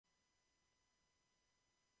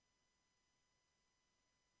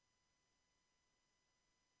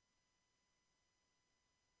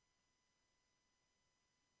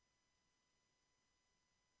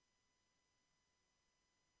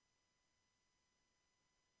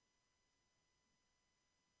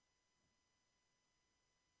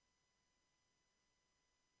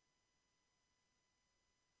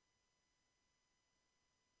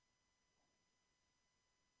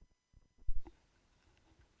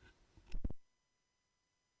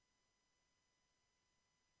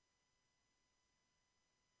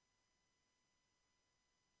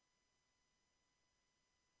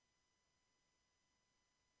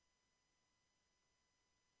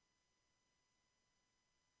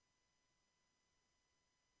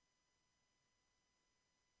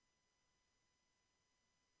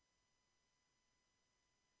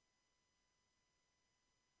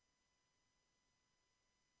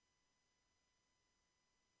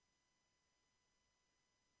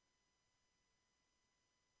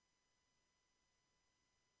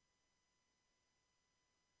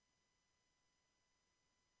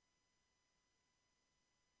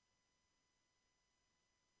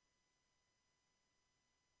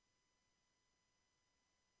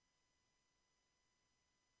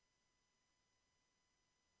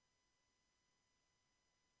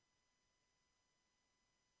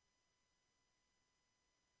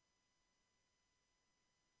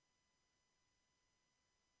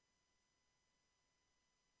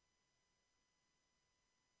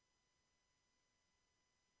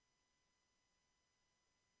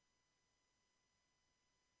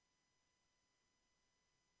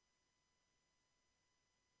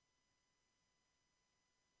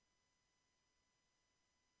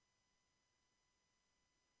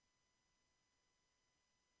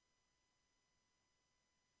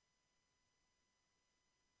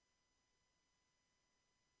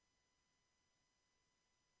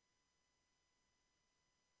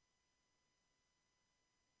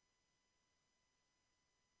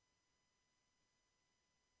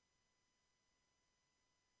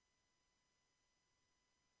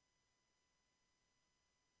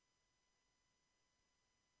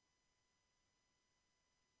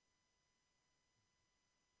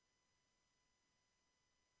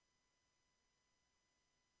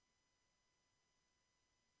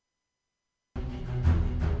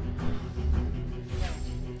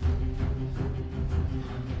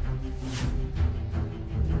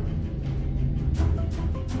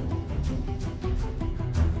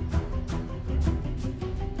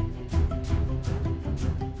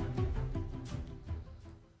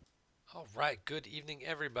Right, good evening,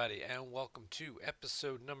 everybody, and welcome to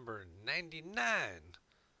episode number 99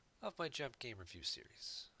 of my GEMP Game Review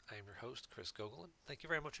series. I am your host, Chris Gogolen. Thank you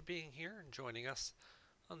very much for being here and joining us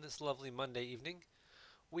on this lovely Monday evening.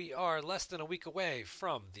 We are less than a week away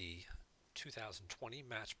from the 2020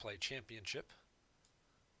 Match Play Championship.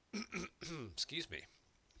 Excuse me.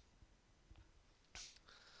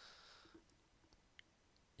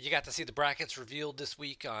 You got to see the brackets revealed this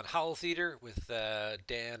week on Hollow Theater with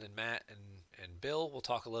Dan and Matt and Bill. We'll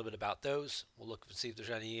talk a little bit about those. We'll look and see if there's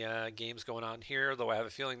any games going on here, though I have a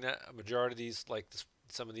feeling that a majority of these, like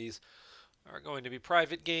some of these, are going to be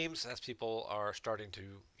private games as people are starting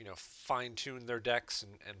to, fine-tune their decks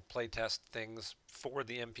and play test things for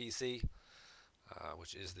the MPC,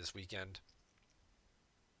 which is this weekend.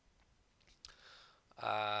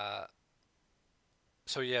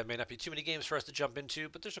 So yeah, it may not be too many games for us to jump into,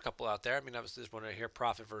 but there's a couple out there. I mean, obviously there's one right here,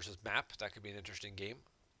 Profit versus Map. That could be an interesting game.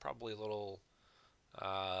 Probably a little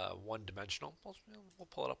one-dimensional. We'll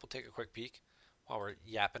pull it up. We'll take a quick peek while we're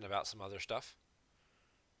yapping about some other stuff.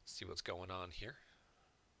 See what's going on here.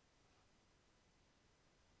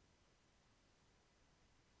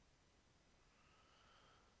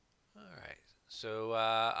 All right. So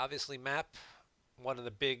obviously Map, one of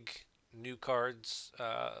the big new cards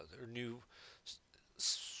or new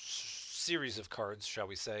series of cards, shall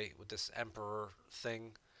we say, with this Emperor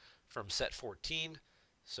thing from set 14.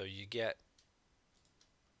 So you get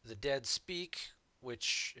the Dead Speak,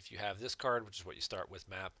 which if you have this card, which is what you start with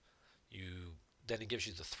Map, then it gives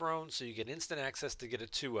you the Throne, so you get instant access to get a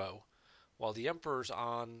 2/0. While the Emperor's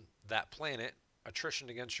on that planet, attrition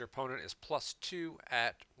against your opponent is +2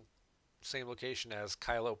 at same location as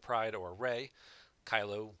Kylo, Pride, or Rey.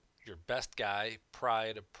 Kylo, your best guy,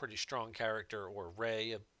 Pride, a pretty strong character, or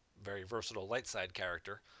Rey, a very versatile light side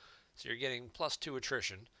character. So you're getting +2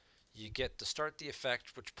 attrition. You get to start the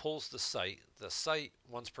effect, which pulls the Sight. The Sight,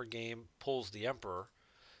 once per game, pulls the Emperor.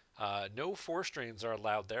 No force drains are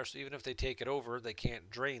allowed there, so even if they take it over, they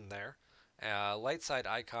can't drain there. Light side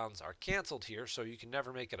icons are canceled here, so you can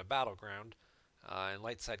never make it a battleground. And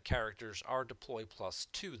light side characters are deploy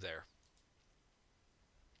 +2 there.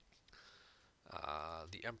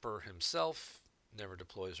 The Emperor himself never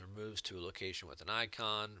deploys or moves to a location with an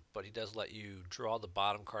icon, but he does let you draw the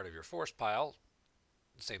bottom card of your force pile.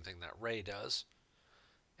 Same thing that Rey does.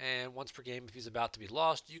 And once per game, if he's about to be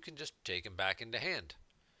lost, you can just take him back into hand.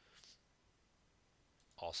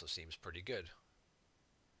 Also seems pretty good.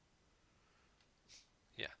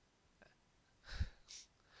 Yeah.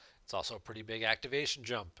 It's also a pretty big activation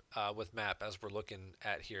jump with Map, as we're looking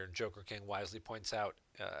at here. And Joker King wisely points out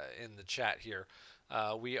in the chat here.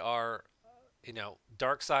 We are,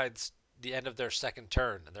 Darkseid's the end of their second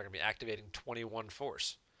turn, and they're going to be activating 21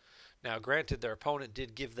 force. Now, granted, their opponent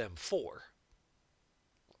did give them 4.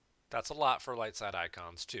 That's a lot for light side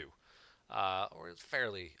icons, too. Or a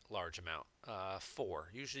fairly large amount. 4.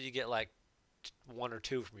 Usually you get like 1 or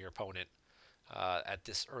 2 from your opponent at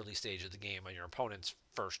this early stage of the game on your opponent's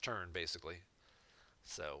first turn, basically.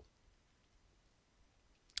 So,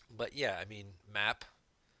 but yeah, I mean, Map,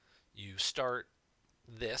 you start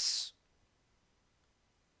this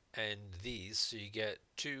and these, so you get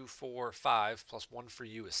 2, 4, 5, plus 1 for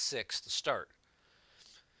you is 6 to start.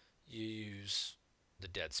 You use the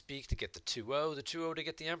Dead Speak to get the 2/0, the 2/0 to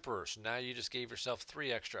get the Emperor. So now you just gave yourself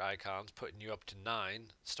 3 extra icons, putting you up to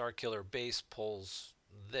 9. Starkiller Base pulls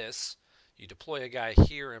this. You deploy a guy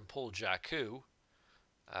here and pull Jakku.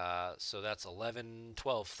 So that's 11,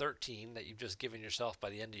 12, 13 that you've just given yourself by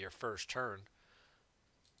the end of your first turn.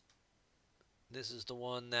 This is the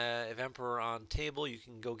one that if Emperor on table, you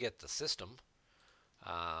can go get the system.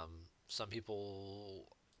 Some people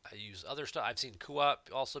use other stuff. I've seen Co-op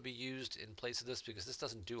also be used in place of this because this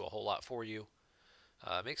doesn't do a whole lot for you.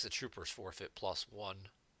 It makes the troopers forfeit +1.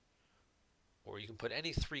 Or you can put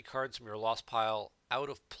any 3 cards from your lost pile out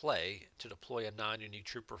of play to deploy a non-unique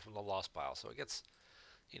trooper from the lost pile. So it gets,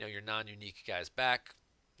 your non-unique guys back.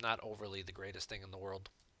 Not overly the greatest thing in the world.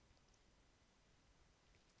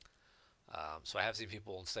 So I have seen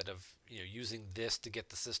people, instead of using this to get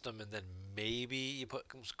the system and then maybe you put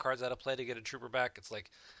cards out of play to get a trooper back, it's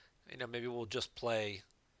like, maybe we'll just play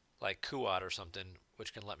like Kuat or something,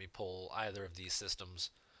 which can let me pull either of these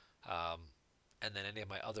systems. And then any of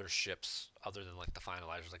my other ships, other than like the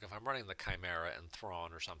finalizers, like if I'm running the Chimera and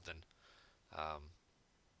Thrawn or something,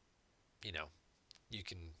 you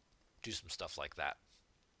can do some stuff like that.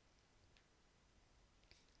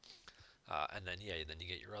 And then, yeah, then you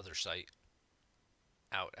get your other Sight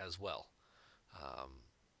out as well.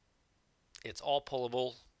 It's all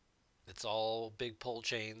pullable. It's all big pull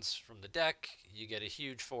chains from the deck. You get a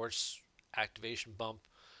huge force activation bump.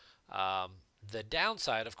 The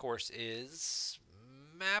downside, of course, is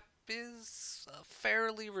map is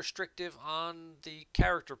fairly restrictive on the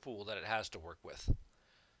character pool that it has to work with.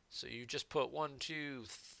 So you just put 1, 2,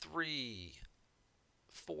 3,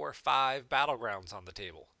 4, 5 battlegrounds on the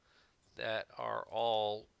table that are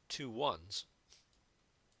all 2/1s,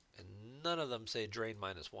 and none of them say drain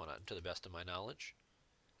 -1 to the best of my knowledge.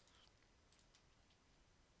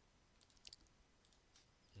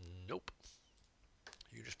 Nope.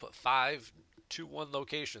 You just put 5 2/1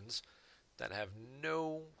 locations that have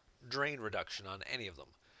no drain reduction on any of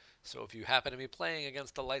them. So if you happen to be playing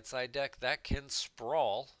against a light side deck, that can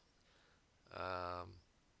sprawl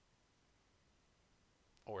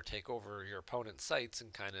or take over your opponent's sites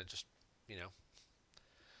and kind of just, you know,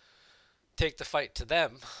 take the fight to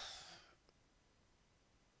them.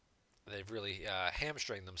 They've really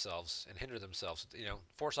hamstringed themselves and hindered themselves. You know,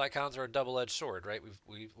 force icons are a double-edged sword, right?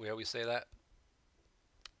 We always say that.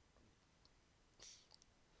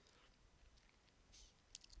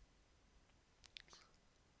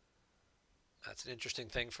 That's an interesting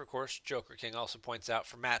thing, for course. Joker King also points out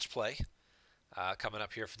for match play, coming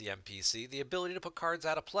up here for the MPC, the ability to put cards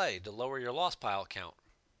out of play to lower your loss pile count.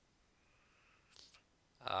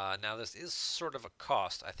 Now, this is sort of a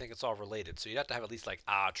cost. I think it's all related, so you'd have to have at least like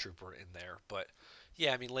Trooper in there. But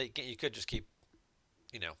yeah, I mean, late game you could just keep,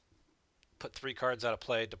 you know, put 3 cards out of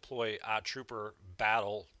play, deploy Trooper,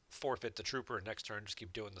 battle, forfeit the Trooper, and next turn just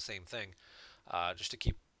keep doing the same thing, just to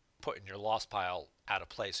keep putting your loss pile out of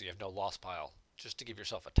play, so you have no loss pile, just to give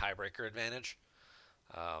yourself a tiebreaker advantage.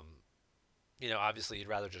 You know, obviously you'd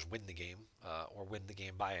rather just win the game or win the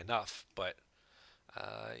game by enough, but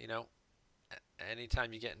you know,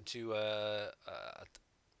 anytime you get into a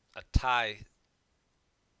tie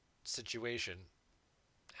situation,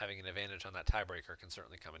 having an advantage on that tiebreaker can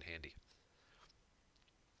certainly come in handy.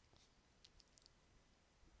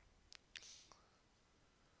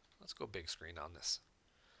 Let's go big screen on this.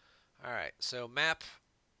 All right, so map,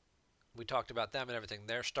 we talked about them and everything.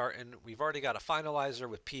 They're starting. We've already got a finalizer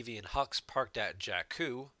with PV and Hux parked at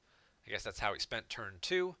Jakku. I guess that's how he spent turn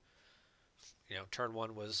 2. You know, turn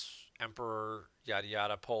 1 was Emperor, yada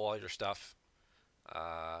yada, pull all your stuff.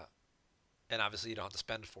 And obviously you don't have to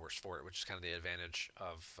spend force for it, which is kind of the advantage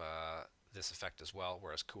of this effect as well,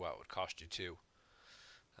 whereas Kuat would cost you 2.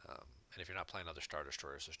 And if you're not playing other Star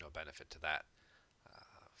Destroyers, there's no benefit to that.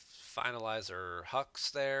 Finalizer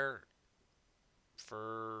Hux there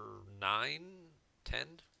for 9,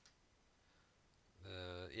 10?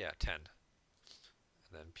 Yeah, 10.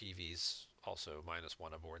 And then PV's also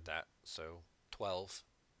 -1 aboard that, so 12,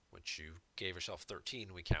 which you gave yourself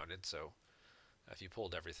 13, we counted, so if you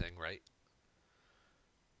pulled everything right.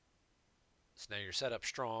 So now you're set up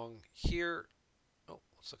strong here. Oh,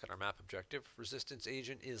 let's look at our map objective. Resistance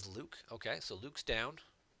agent is Luke. Okay, so Luke's down.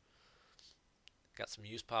 Got some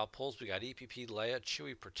use pile pulls. We got EPP, Leia,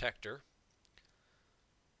 Chewie Protector.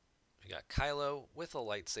 We got Kylo with a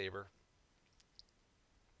lightsaber.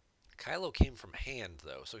 Kylo came from hand,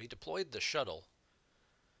 though, so he deployed the shuttle.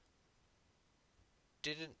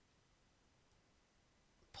 Didn't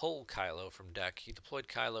pull Kylo from deck. He deployed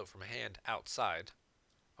Kylo from hand outside,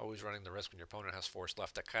 always running the risk when your opponent has force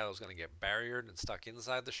left that Kylo's going to get barriered and stuck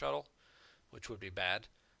inside the shuttle, which would be bad.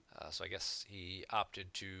 So I guess he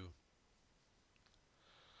opted to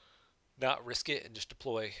not risk it and just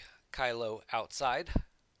deploy Kylo outside.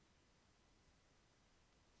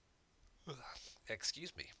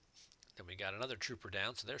 Excuse me. Then we got another trooper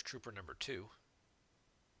down, so there's trooper number 2.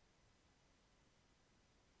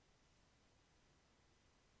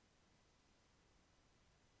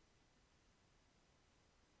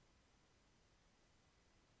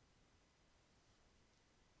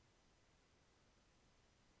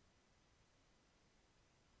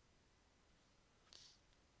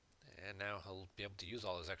 And now he'll be able to use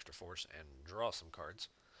all his extra force and draw some cards.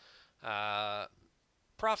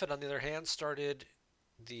 Prophet, on the other hand, started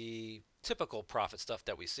the typical Prophet stuff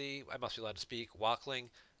that we see. I must be allowed to speak. Wackling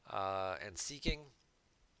and Seeking.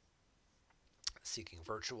 Seeking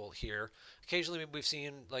Virtual here. Occasionally we've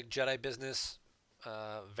seen like Jedi Business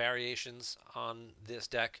variations on this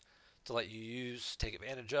deck to let you take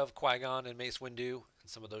advantage of Qui-Gon and Mace Windu and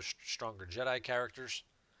some of those stronger Jedi characters.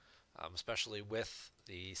 Especially with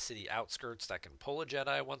the city outskirts that can pull a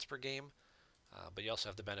Jedi once per game. But you also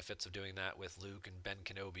have the benefits of doing that with Luke and Ben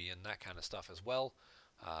Kenobi and that kind of stuff as well.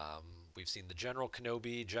 We've seen the General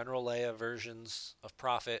Kenobi, General Leia versions of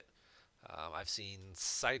Prophet. I've seen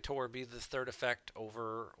Saitor be the third effect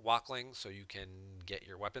over Wackling, so you can get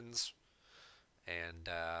your weapons and,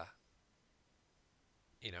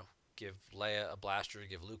 you know, give Leia a blaster,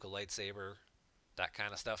 give Luke a lightsaber, that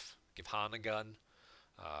kind of stuff. Give Han a gun.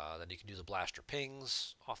 Then you can do the blaster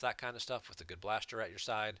pings off that kind of stuff with a good blaster at your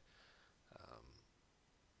side. Um,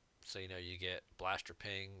 so you get blaster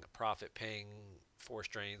ping, profit ping, force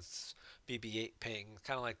drains, BB-8 ping,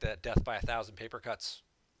 kind of like that death by 1,000 paper cuts.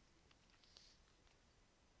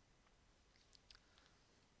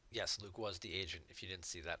 Yes, Luke was the agent if you didn't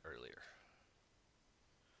see that earlier.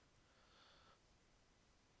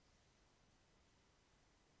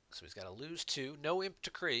 So he's got to lose 2. No Imp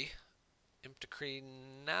Decree. Imp Decree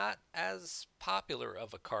not as popular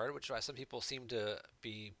of a card, which is why some people seem to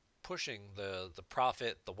be pushing the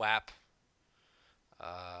profit, the WAP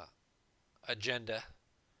agenda,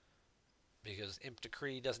 because Imp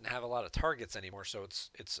Decree doesn't have a lot of targets anymore, so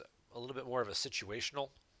it's a little bit more of a situational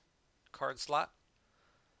card slot.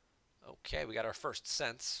 Okay, we got our first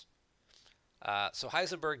sense. So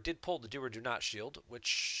Heisenberg did pull the Do or Do Not shield,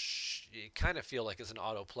 which you kind of feel like is an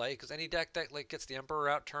auto play, because any deck that like gets the Emperor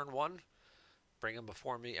out turn 1, bring him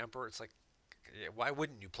before me, Emperor. It's like, why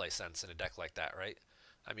wouldn't you play sense in a deck like that, right?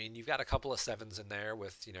 I mean, you've got a couple of 7s in there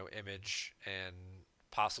with Image and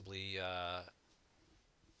possibly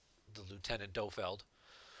the Lieutenant Dofeld.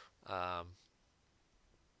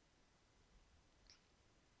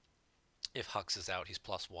 If Hux is out, he's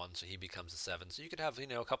 +1, so he becomes a 7. So you could have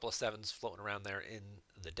a couple of 7s floating around there in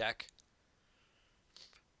the deck.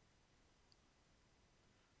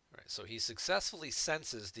 All right, so he successfully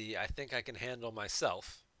senses the I think I can handle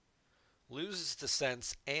myself, loses the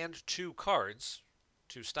sense and 2 cards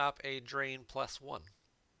to stop a drain +1.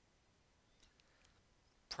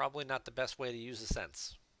 Probably not the best way to use a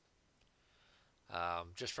sense.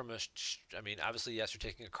 Just from I mean, obviously, yes, you're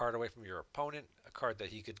taking a card away from your opponent, a card that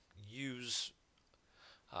he could use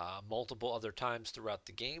multiple other times throughout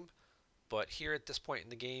the game. But here at this point in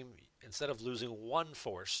the game, instead of losing 1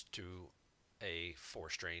 force to a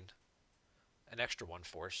force drain, an extra 1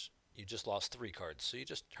 force, you just lost 3 cards. So you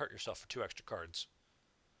just hurt yourself for 2 extra cards.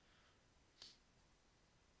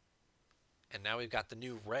 And now we've got the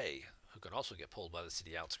new Ray, who can also get pulled by the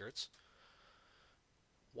city outskirts.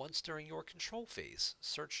 Once during your control phase,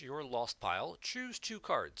 search your lost pile, choose 2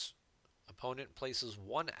 cards. Opponent places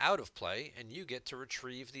 1 out of play, and you get to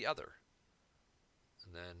retrieve the other.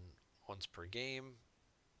 And then once per game,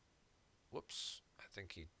 whoops, I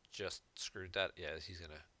think he just screwed that. Yeah, he's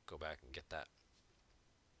going to go back and get that.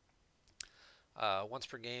 Once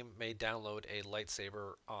per game, may download a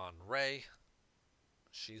lightsaber on Rey.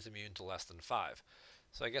 She's immune to less than 5.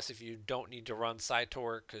 So I guess if you don't need to run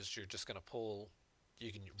Saitor because you're just going to pull,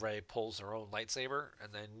 Rey pulls her own lightsaber,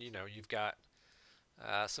 and then you've got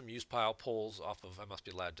some use pile pulls off of I Must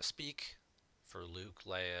Be Allowed to Speak for Luke,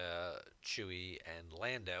 Leia, Chewie, and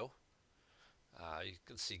Lando. You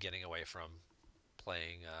can see getting away from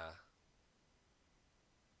playing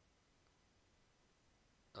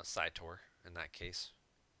a Saitor in that case.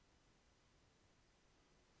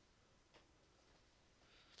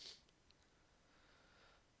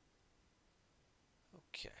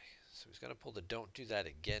 Okay, so he's going to pull the Don't Do That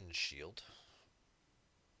Again shield.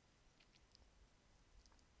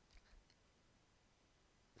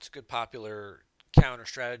 It's a good popular counter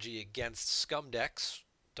strategy against scum decks.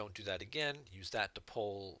 Don't do that again. Use that to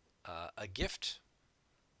pull a gift.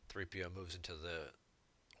 3PO moves into the,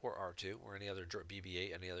 or R2, or any other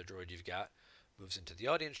BB-8, any other droid you've got, moves into the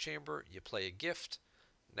audience chamber. You play a gift.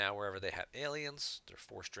 Now wherever they have aliens, their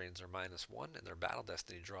force drains are -1, and their battle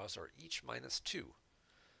destiny draws are each -2.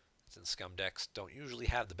 Since scum decks don't usually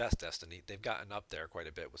have the best destiny, they've gotten up there quite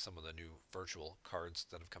a bit with some of the new virtual cards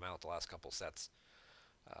that have come out the last couple sets.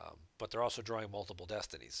 But they're also drawing multiple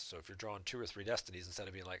destinies. So if you're drawing 2 or 3 destinies, instead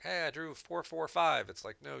of being like, hey, I drew 4, 4, 5, it's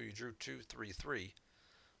like, no, you drew 2, 3, 3.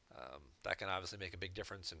 That can obviously make a big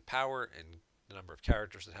difference in power and the number of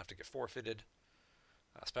characters that have to get forfeited,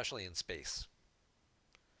 especially in space.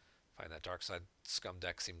 I find that Dark Side scum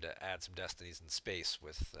decks seem to add some destinies in space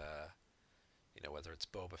with, whether it's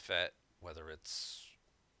Boba Fett, whether it's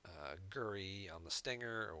Guri on the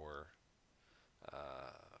Stinger, or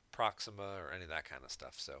Proxima, or any of that kind of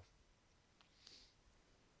stuff. So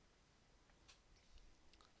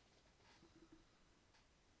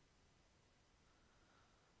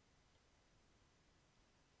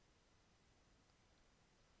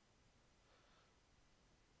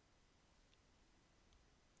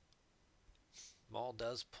Maul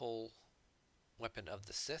does pull Weapon of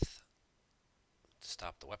the Sith to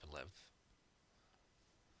stop the weapon live.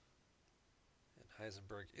 And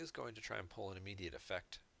Heisenberg is going to try and pull an immediate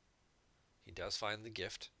effect. He does find the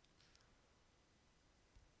gift.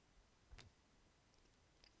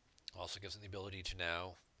 Also gives him the ability to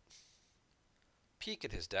now peek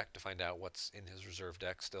at his deck to find out what's in his reserve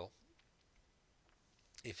deck still.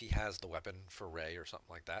 if he has the weapon for Ray or something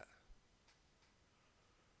like that.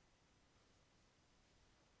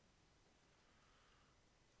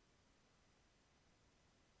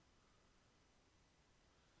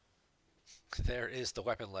 There is the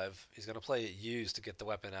weapon lev. He's going to play it used to get the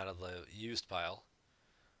weapon out of the used pile,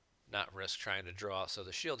 not risk trying to draw. So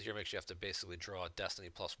the shield here makes you have to basically draw a Destiny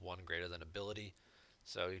 +1 greater than ability.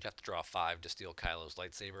 So you'd have to draw 5 to steal Kylo's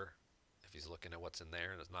lightsaber. If he's looking at what's in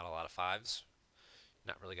there and there's not a lot of 5s,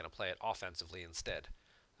 not really going to play it offensively instead.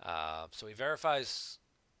 So he verifies,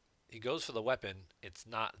 he goes for the weapon. It's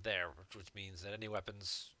not there, which means that any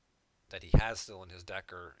weapons that he has still in his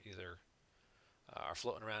deck are either are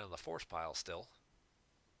floating around in the force pile still.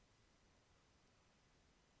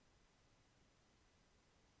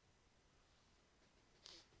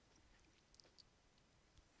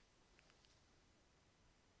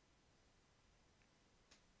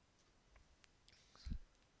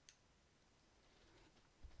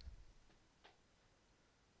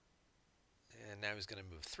 And now he's going to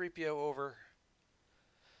move 3PO over.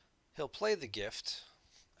 He'll play the gift.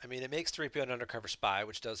 I mean, it makes 3PO an undercover spy,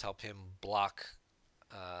 which does help him block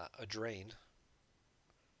a drain.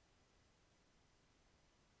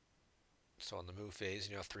 So on the move phase,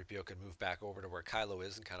 3PO can move back over to where Kylo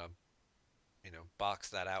is and kind of, box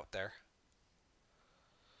that out there.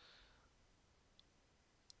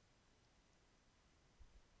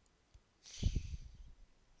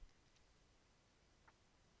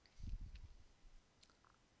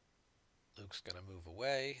 Luke's going to move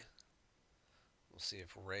away. We'll see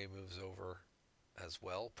if Rey moves over as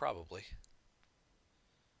well, probably.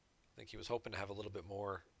 I think he was hoping to have a little bit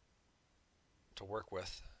more to work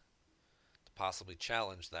with to possibly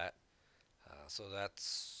challenge that. So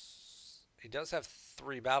that's... He does have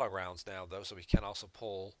 3 battlegrounds now, though, so he can also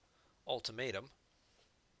pull Ultimatum.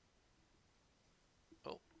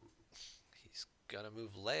 Oh, he's going to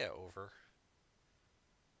move Leia over.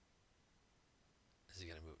 Is he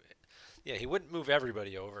going to move it? Yeah, he wouldn't move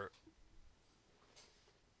everybody over.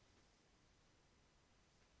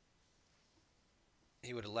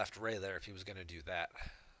 He would have left Rey there if he was going to do that.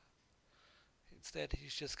 Instead,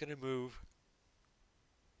 he's just going to move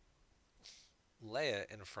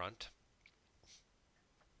Leia in front.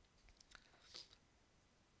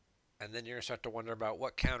 And then you're going to start to wonder about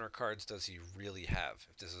what counter cards does he really have,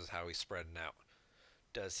 if this is how he's spreading out.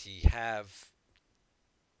 Does he have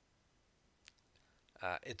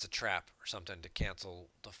It's a Trap or something to cancel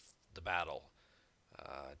the battle?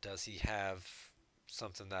 Does he have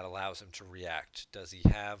something that allows him to react? Does he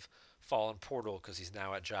have Fallen Portal because he's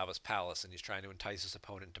now at Jabba's palace and he's trying to entice his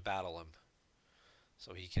opponent to battle him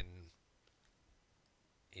so he can,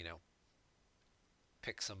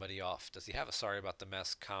 pick somebody off? Does he have a Sorry About the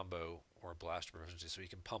Mess combo or Blaster Emergency so he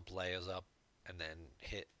can pump Leia's up and then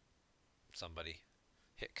hit somebody,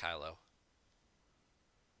 hit Kylo?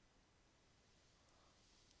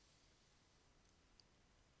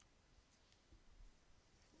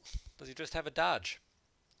 Does he just have a dodge?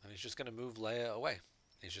 And he's just going to move Leia away.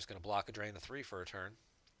 He's just going to block a drain of 3 for a turn.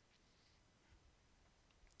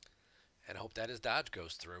 And hope that his dodge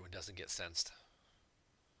goes through and doesn't get sensed.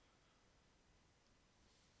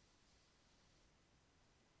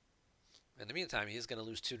 In the meantime, he is going to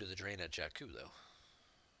lose 2 to the drain at Jakku, though.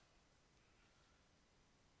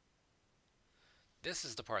 This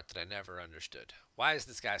is the part that I never understood. Why is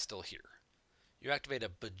this guy still here? You activate a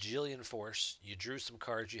bajillion force. You drew some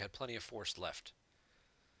cards. You had plenty of force left.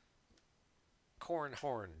 Corran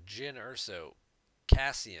Horn, Jyn Erso,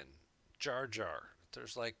 Cassian, Jar Jar.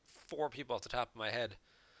 There's like 4 people off the top of my head,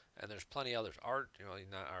 and there's plenty others.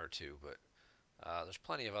 Not R2, but there's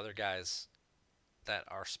plenty of other guys that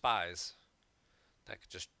are spies that could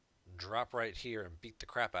just drop right here and beat the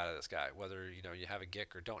crap out of this guy, whether you have a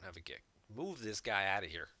GIC or don't have a GIC. Move this guy out of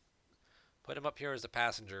here. Put him up here as a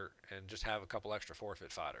passenger and just have a couple extra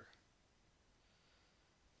forfeit fodder.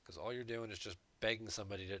 Because all you're doing is just begging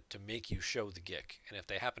somebody to make you show the GIC. And if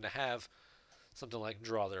they happen to have something like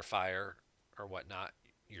Draw Their Fire or whatnot,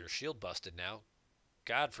 you're shield busted now.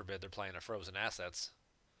 God forbid they're playing a Frozen Assets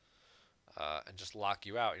and just lock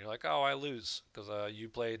you out. You're like, oh, I lose because you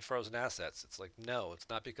played Frozen Assets. It's like, no, it's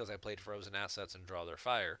not because I played Frozen Assets and Draw Their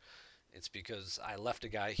Fire. It's because I left a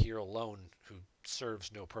guy here alone who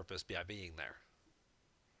serves no purpose by being there.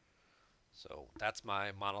 So that's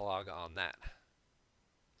my monologue on that.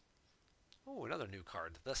 Oh, another new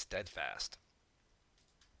card, the Steadfast.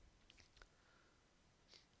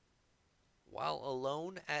 While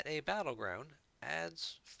alone at a battleground,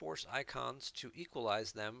 adds force icons to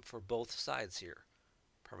equalize them for both sides here.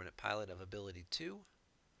 Permanent pilot of ability 2.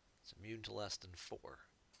 It's immune to less than 4.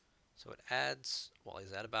 So it adds, while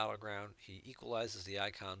he's at a battleground, he equalizes the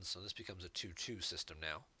icons, so this becomes a 2-2 system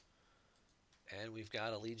now. And we've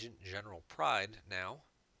got Allegiant General Pride now,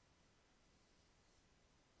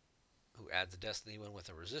 who adds a Destiny one with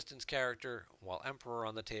a Resistance character. While Emperor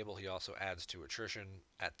on the table, he also adds 2 attrition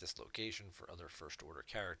at this location for other First Order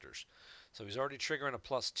characters. So he's already triggering a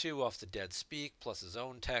 +2 off the Dead Speak, plus his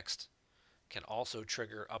own text. Can also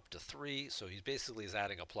trigger up to 3, so he basically is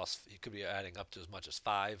adding he could be adding up to as much as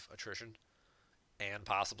 5 attrition, and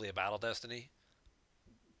possibly a Battle Destiny.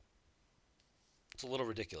 It's a little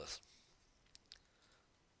ridiculous.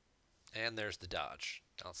 And there's the dodge.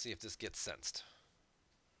 Now let's see if this gets sensed.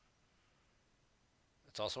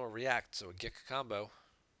 It's also a react, so a Gick combo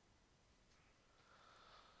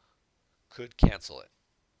could cancel it.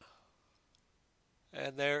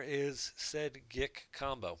 And there is said Gick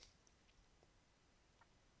combo,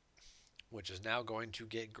 which is now going to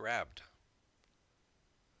get grabbed.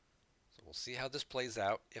 So we'll see how this plays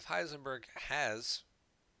out. If Heisenberg has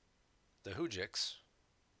the Hujiks,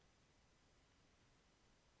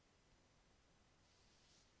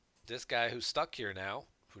 this guy who's stuck here now,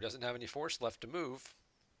 who doesn't have any force left to move,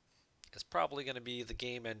 is probably going to be the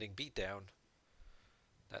game-ending beatdown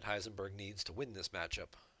that Heisenberg needs to win this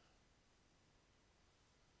matchup.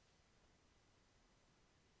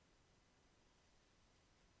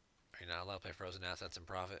 Are you not allowed to play frozen assets in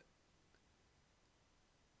profit?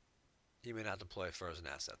 You may not deploy frozen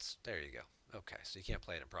assets. There you go. Okay, so you can't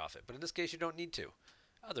play it in profit. But in this case, you don't need to.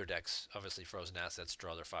 Other decks, obviously, frozen assets,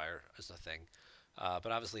 draw their fire is a thing.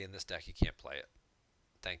 But obviously, in this deck, you can't play it.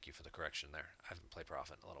 Thank you for the correction there. I haven't played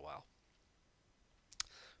profit in a little while.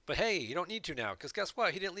 But hey, you don't need to now, because guess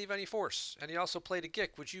what? He didn't leave any force. And he also played a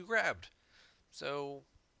Gick, which you grabbed. So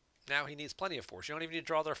now he needs plenty of force. You don't even need to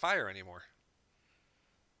draw their fire anymore.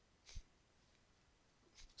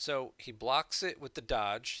 So he blocks it with the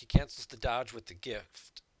dodge. He cancels the dodge with the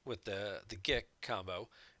gift, with the Gick combo.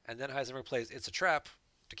 And then Heisenberg plays It's a Trap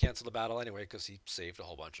to cancel the battle anyway, because he saved a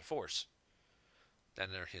whole bunch of force. Then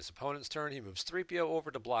his opponent's turn, he moves 3PO over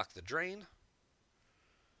to block the drain.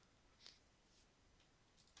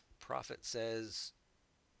 Prophet says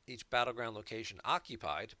each battleground location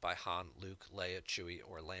occupied by Han, Luke, Leia, Chewie,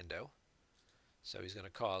 or Lando. So he's going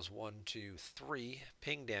to cause 1, 2, 3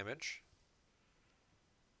 ping damage.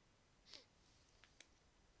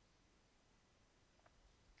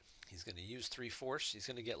 He's going to use 3 force. He's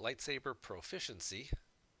going to get lightsaber proficiency.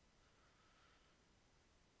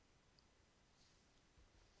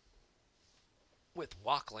 With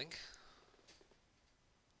Wackling.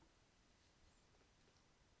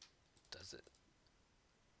 Does it?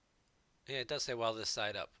 Yeah, it does say while this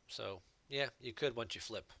side up. So, yeah, you could once you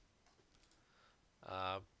flip.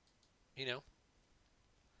 You know,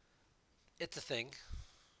 it's a thing.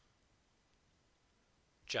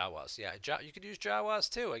 Jawas. Yeah, you could use Jawas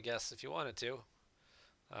too, I guess, if you wanted to.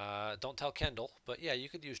 Don't tell Kendall, but yeah, you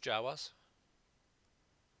could use Jawas.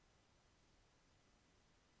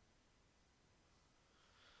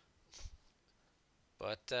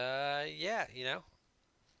 But, yeah, you know,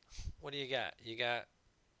 what do you got? You got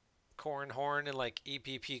Corn Horn and, like,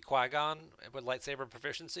 EPP Qui-Gon with lightsaber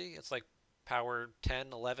proficiency. It's like power 10,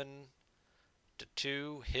 11 to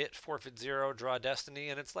 2, hit, forfeit 0, draw Destiny,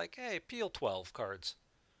 and it's like, hey, peel 12 cards.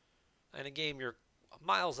 In a game you're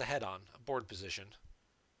miles ahead on board position.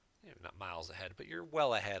 Not miles ahead, but you're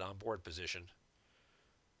well ahead on board position.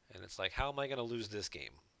 And it's like, how am I going to lose this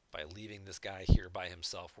game? By leaving this guy here by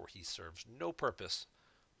himself where he serves no purpose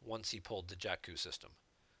once he pulled the Jakku system.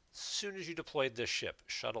 As soon as you deployed this ship,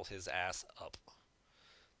 shuttle his ass up.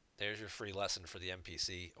 There's your free lesson for the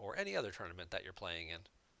NPC or any other tournament that you're playing in.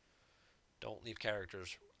 Don't leave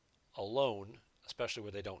characters alone, especially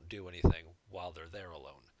where they don't do anything while they're there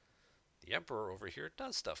alone. The Emperor over here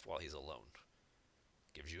does stuff while he's alone.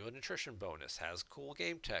 Gives you an attrition bonus, has cool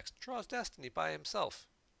game text, draws Destiny by himself.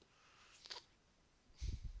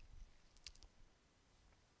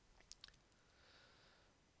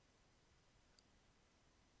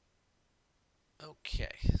 Okay,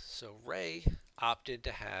 so Rey opted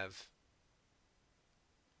to have...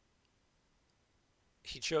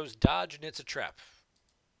 He chose dodge and It's a Trap.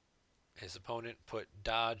 His opponent put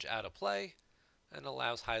dodge out of play and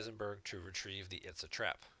allows Heisenberg to retrieve the It's a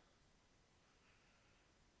Trap.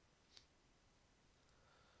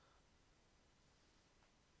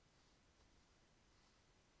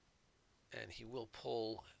 And he will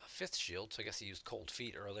pull a 5th shield, so I guess he used Cold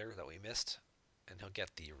Feet earlier that we missed, and he'll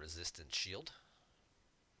get the Resistance shield.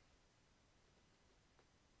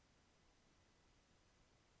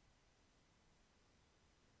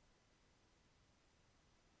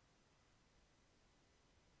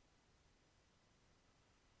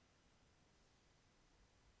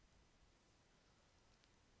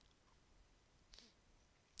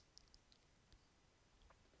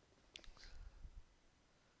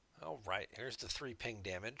 Alright, here's the 3 ping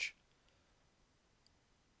damage.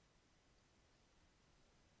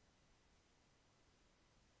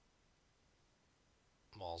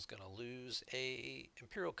 Maul's gonna lose a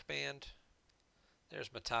Imperial Command. There's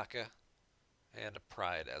Mitaka and a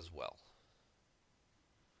Pride as well.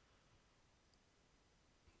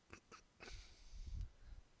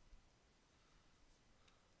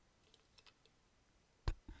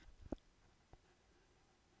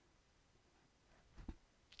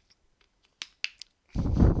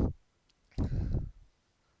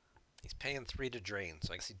 He's paying 3 to drain,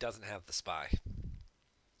 so I guess he doesn't have the spy.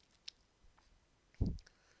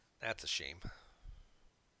 That's a shame.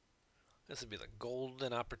 This would be the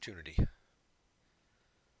golden opportunity.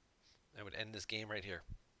 I would end this game right here.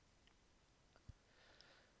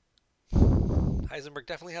 Heisenberg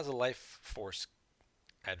definitely has a life force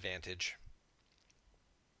advantage.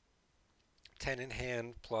 10 in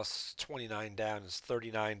hand plus 29 down is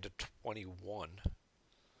 39 to 21.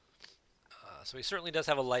 So he certainly does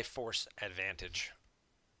have a life force advantage.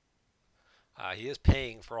 He is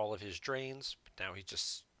paying for all of his drains, but now he's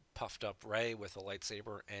just puffed up Ray with a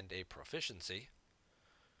lightsaber and a proficiency,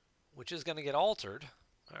 which is going to get altered.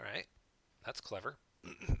 All right, that's clever.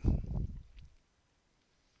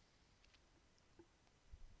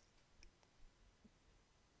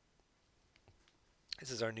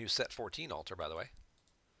 This is our new set 14 altar, by the way.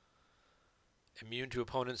 Immune to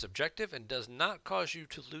opponent's objective and does not cause you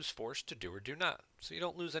to lose force to do or do not. So you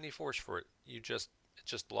don't lose any force for it. It's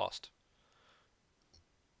just lost.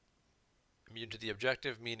 Immune to the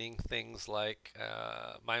objective, meaning things like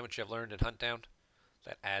mine, which I've learned in Huntdown,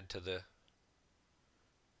 that add to the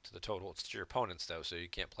total. It's to your opponents though, so you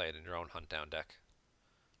can't play it in your own Huntdown deck,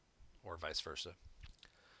 or vice versa.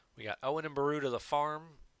 We got Owen and Baru to the farm.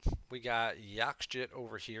 We got Yakshjit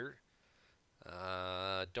over here.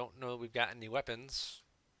 Don't know we've got any weapons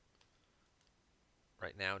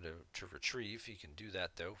right now to retrieve. You can do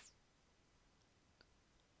that though.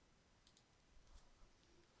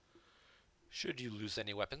 Should you lose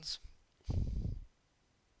any weapons.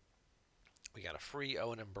 We got a free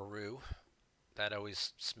Owen and Baru. That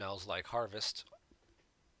always smells like Harvest.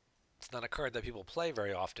 It's not a card that people play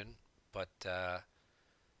very often, but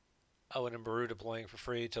Owen and Baru deploying for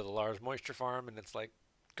free to the Lars Moisture Farm, and it's like,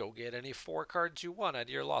 go get any 4 cards you want out of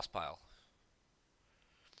your lost pile.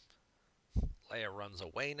 Leia runs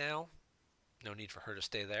away now. No need for her to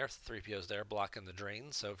stay there. 3PO's there blocking the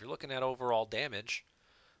drains. So if you're looking at overall damage,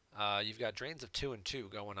 you've got drains of 2 and 2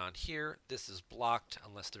 going on here. This is blocked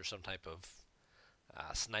unless there's some type of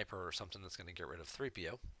sniper or something that's going to get rid of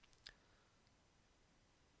 3PO.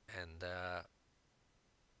 And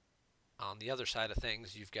on the other side of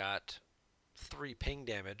things, you've got 3 ping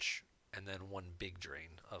damage and then 1 big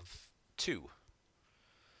drain of 2.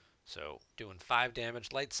 So doing 5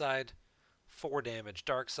 damage light side, 4 damage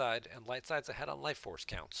dark side, and light side's ahead on life force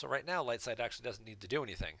count. So right now light side actually doesn't need to do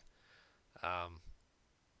anything. And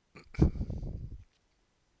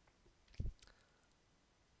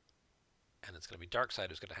it's going to be dark side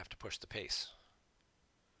who's going to have to push the pace.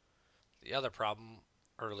 The other problem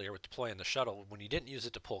earlier with deploying the shuttle, when you didn't use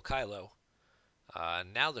it to pull Kylo,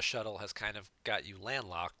 now the shuttle has kind of got you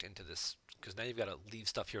landlocked into this, because now you've got to leave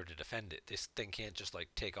stuff here to defend it. This thing can't just like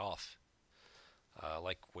take off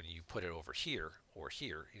like when you put it over here or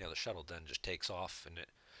here. You know, the shuttle then just takes off and it,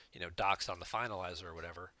 you know, docks on the finalizer or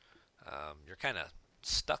whatever. You're kind of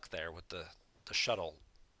stuck there with the shuttle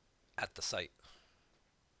at the site.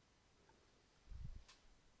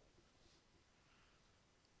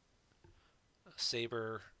 A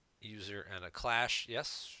saber user and a clash,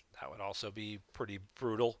 yes, that would also be pretty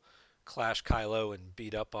brutal. Clash Kylo and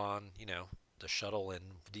beat up on, you know, the shuttle and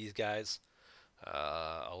these guys.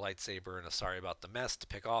 A lightsaber and a sorry about the mess to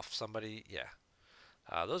pick off somebody, yeah.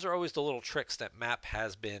 Those are always the little tricks that map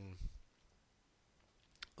has been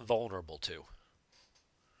vulnerable to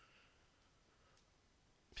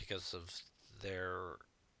because of their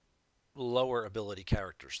lower ability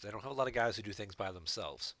characters. They don't have a lot of guys who do things by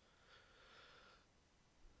themselves.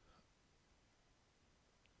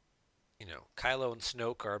 You know, Kylo and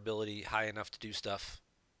Snoke are ability high enough to do stuff.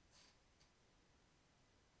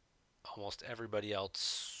 Almost everybody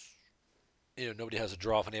else, you know, nobody has a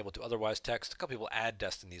draw if unable to otherwise text. A couple people add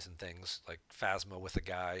destinies and things, like Phasma with a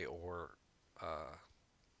guy or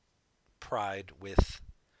Pride with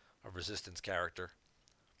a resistance character.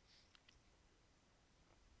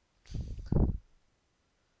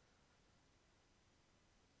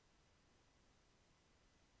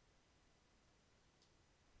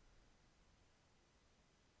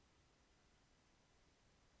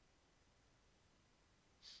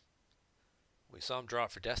 We saw him draw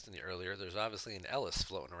it for Destiny earlier. There's obviously an Ellis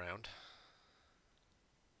floating around.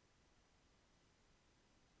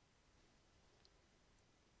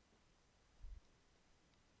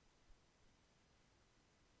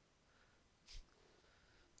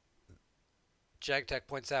 JagTech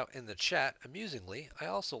points out in the chat, amusingly, I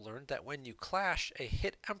also learned that when you clash a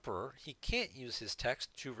hit Emperor, he can't use his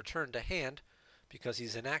text to return to hand because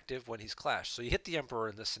he's inactive when he's clashed. So you hit the Emperor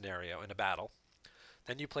in this scenario in a battle,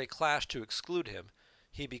 then you play Clash to exclude him.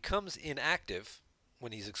 He becomes inactive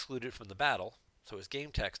when he's excluded from the battle, so his game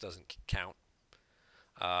text doesn't count.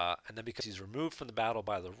 And then because he's removed from the battle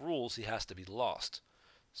by the rules, he has to be lost.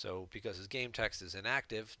 So because his game text is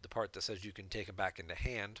inactive, the part that says you can take him back into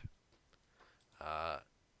hand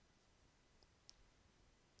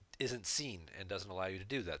isn't seen and doesn't allow you to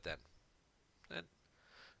do that then. And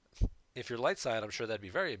if you're light side, I'm sure that'd be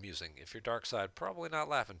very amusing. If you're dark side, probably not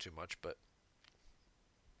laughing too much, but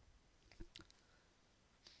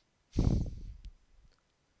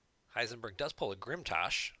Heisenberg does pull a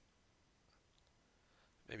Grimtosh.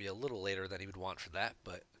 Maybe a little later than he would want for that,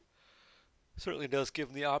 but certainly does give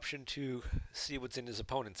him the option to see what's in his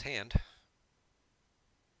opponent's hand.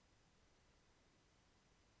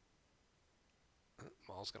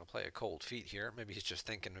 Maul's going to play a cold feet here. Maybe he's just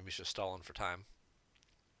thinking, maybe he's just stalling for time.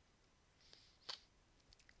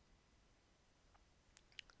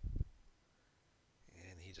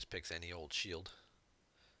 And he just picks any old shield.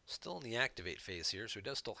 Still in the activate phase here, so he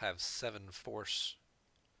does still have 7 force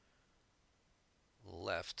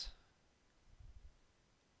left.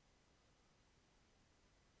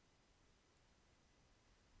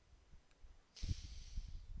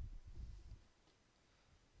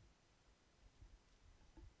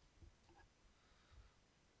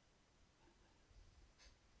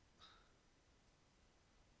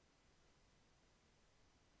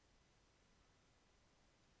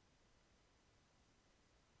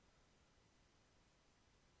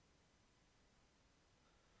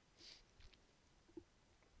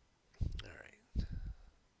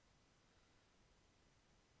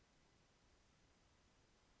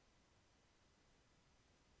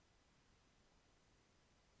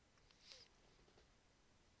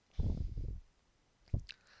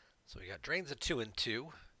 So we got drains a 2 and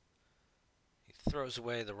 2. He throws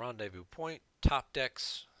away the rendezvous point, top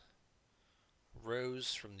decks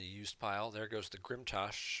Rose from the used pile. There goes the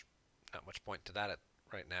Grimtosh. Not much point to that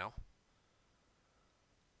right now.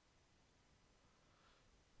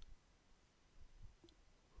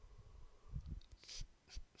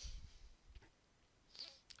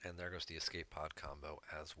 And there goes the escape pod combo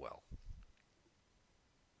as well.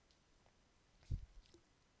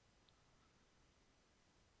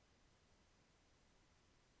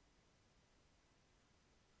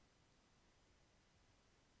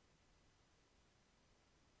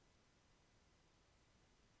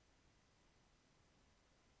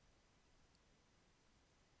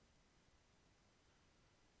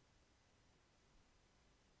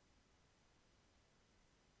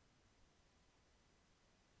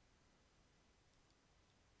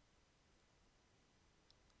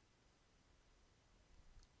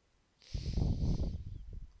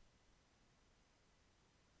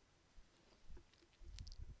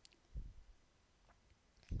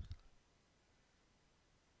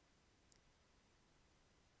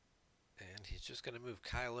 And he's just going to move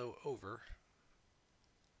Kylo over.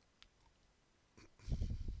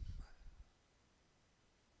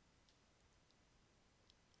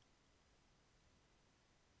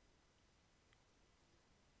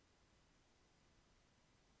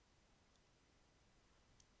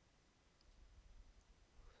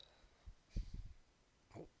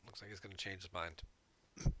 Oh, looks like he's going to change his mind.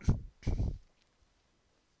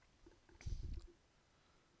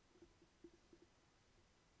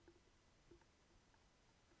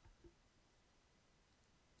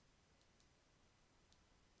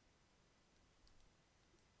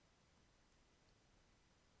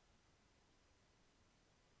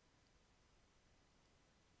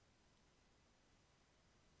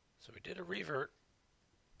 So we did a revert.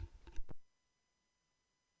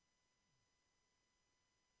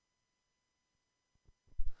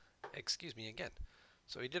 Excuse me again.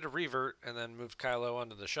 So he did a revert and then moved Kylo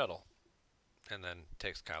onto the shuttle. And then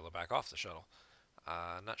takes Kylo back off the shuttle.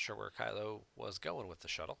 Not sure where Kylo was going with the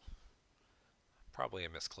shuttle. Probably a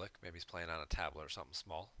misclick. Maybe he's playing on a tablet or something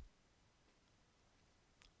small.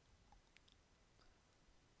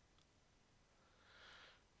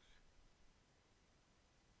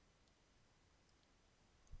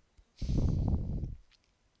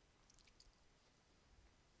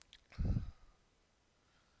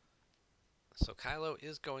 So Kylo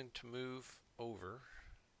is going to move over.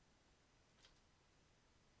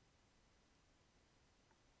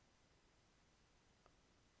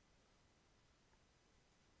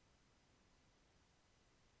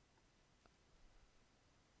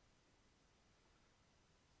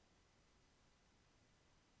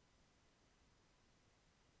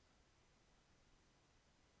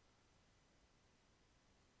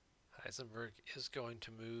 Heisenberg is going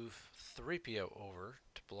to move 3PO over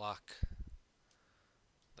to block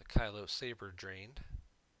the Kylo Saber drain.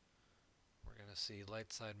 We're going to see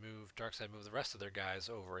light side move, dark side move the rest of their guys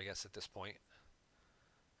over, I guess, at this point,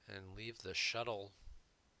 and leave the shuttle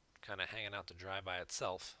kind of hanging out to dry by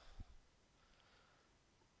itself.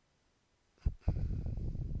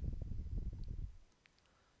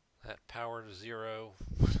 That power to 0,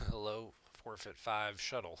 low forfeit 5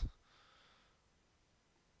 shuttle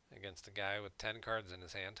against a guy with 10 cards in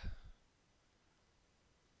his hand.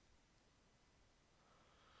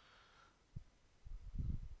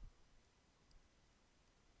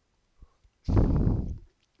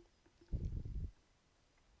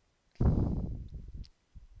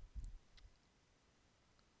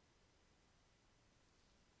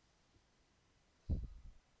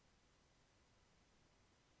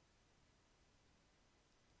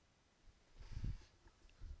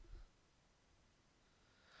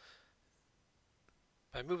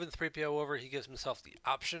 By moving 3PO over, he gives himself the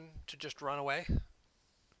option to just run away. There's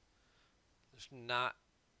not...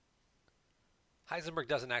 Heisenberg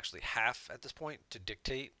doesn't actually have, at this point, to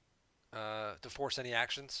dictate, to force any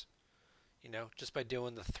actions. You know, just by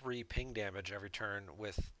doing the 3 ping damage every turn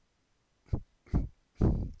with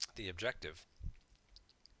the objective.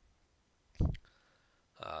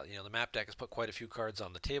 You know, the map deck has put quite a few cards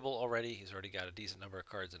on the table already. He's already got a decent number of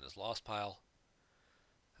cards in his lost pile.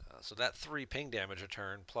 So that 3 ping damage a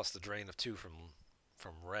turn, plus the drain of 2 from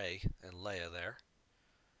Rey and Leia there.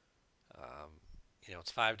 You know,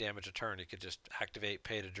 it's 5 damage a turn. You could just activate,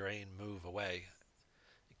 pay to drain, move away.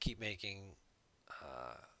 You keep making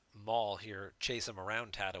Maul here chase him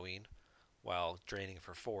around Tatooine while draining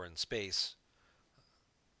for 4 in space.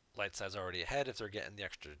 Light side's already ahead if they're getting the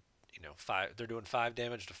extra, you know, 5. They're doing 5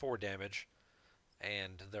 damage to 4 damage,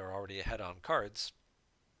 and they're already ahead on cards.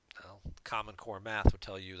 Well, Common Core math would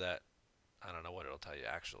tell you that, I don't know what it'll tell you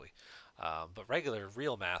actually, but regular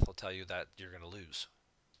real math will tell you that you're going to lose.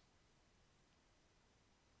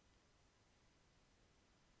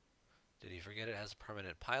 Did he forget it has a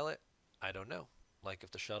permanent pilot? I don't know. Like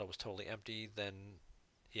if the shuttle was totally empty, then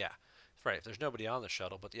yeah. Right, if there's nobody on the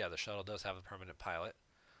shuttle, but yeah, the shuttle does have a permanent pilot.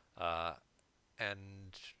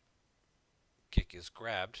 And Gik is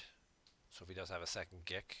grabbed, so if he does have a second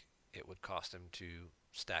Gik, it would cost him to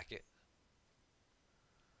stack it.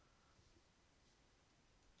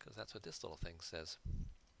 Because that's what this little thing says.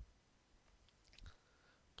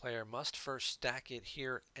 Player must first stack it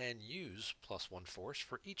here and use +1 force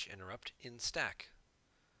for each interrupt in stack.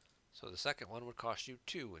 So the second one would cost you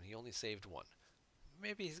 2, and he only saved 1.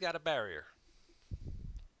 Maybe he's got a barrier.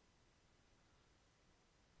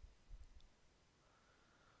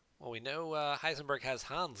 Well, we know Heisenberg has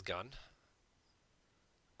Han's gun.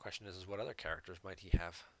 Question is what other characters might he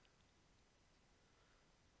have?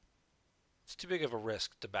 It's too big of a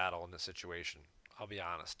risk to battle in this situation. I'll be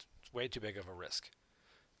honest. It's way too big of a risk.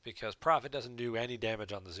 Because Prophet doesn't do any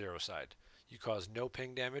damage on the 0 side. You cause no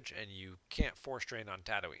ping damage, and you can't force drain on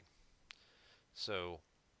Tatooine. So,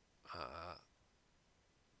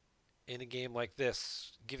 in a game like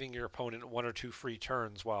this, giving your opponent 1 or 2 free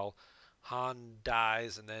turns while Han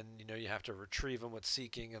dies, and then you have to retrieve him with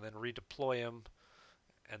Seeking, and then redeploy him,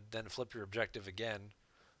 and then flip your objective again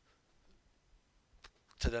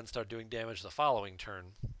to then start doing damage the following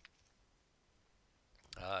turn.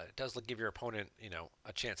 It does give your opponent,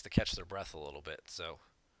 a chance to catch their breath a little bit. So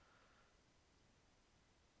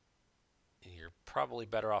you're probably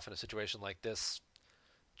better off in a situation like this,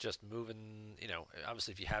 just moving.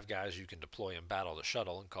 Obviously, if you have guys you can deploy and battle the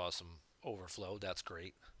shuttle and cause some overflow, that's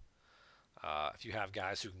great. If you have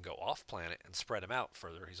guys who can go off planet and spread him out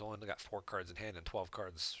further, he's only got 4 cards in hand and 12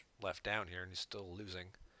 cards left down here, and he's still losing.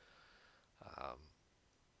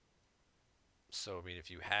 So I mean, if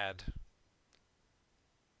you had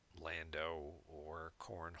Lando or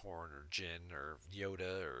Cornhorn or Jin or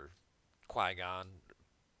Yoda or Qui-Gon,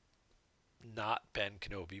 not Ben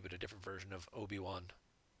Kenobi, but a different version of Obi-Wan.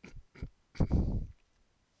 You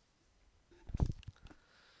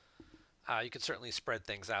could certainly spread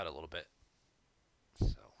things out a little bit.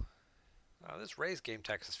 So this Rey's game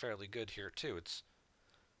text is fairly good here too. It's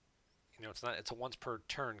it's a once per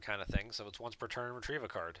turn kind of thing, so it's once per turn retrieve a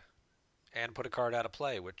card. And put a card out of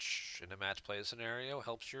play, which in a match play scenario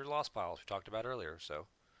helps your lost piles we talked about earlier. So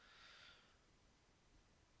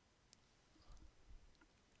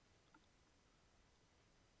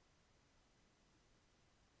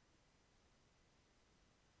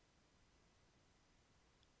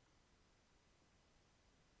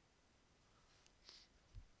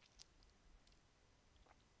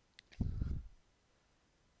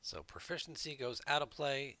proficiency goes out of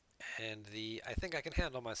play, And the I think I can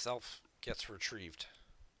handle myself gets retrieved.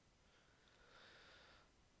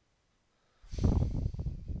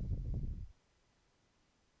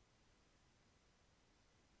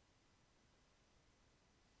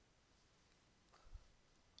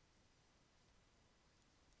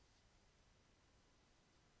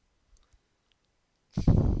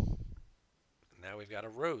 Now we've got a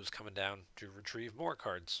Rose coming down to retrieve more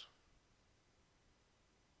cards.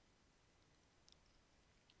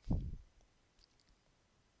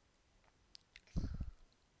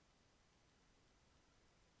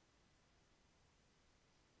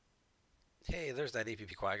 Hey, there's that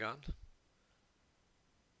APP Qui-Gon.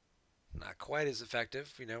 Not quite as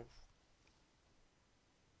effective, you know.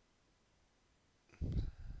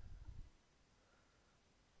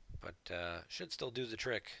 But should still do the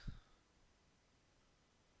trick.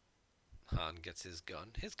 Han gets his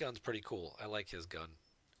gun. His gun's pretty cool. I like his gun.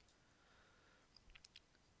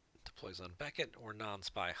 Deploys on Beckett or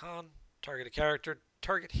non-spy Han. Target a character.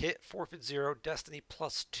 Target hit, forfeit 0, destiny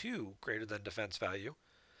 +2 greater than defense value.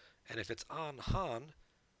 And if it's on Han,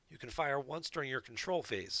 you can fire once during your control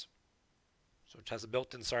phase. So it has a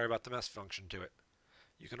built-in sorry about the mess function to it.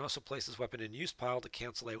 You can also place this weapon in use pile to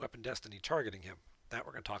cancel a weapon destiny targeting him. That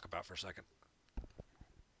we're going to talk about for a second.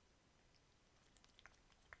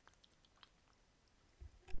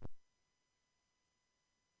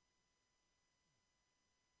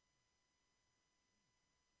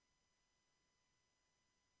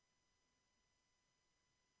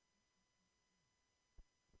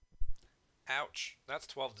 Ouch. That's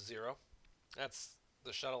 12 to 0. That's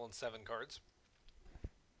the shuttle and 7 cards.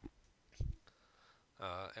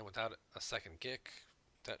 And without a second kick,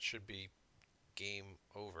 that should be game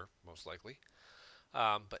over, most likely.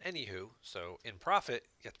 But anywho, so in profit,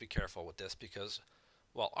 you have to be careful with this because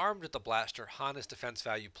while armed with the blaster, Han is defense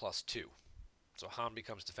value +2. So Han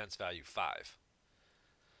becomes defense value 5.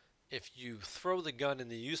 If you throw the gun in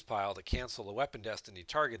the use pile to cancel the weapon destiny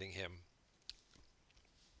targeting him,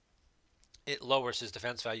 it lowers his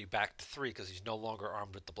defense value back to 3 because he's no longer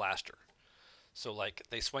armed with the blaster. So like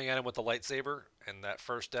they swing at him with the lightsaber, and that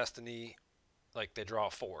first destiny, like they draw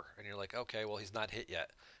a 4, and you're like, okay, well he's not hit yet,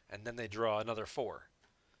 and then they draw another 4,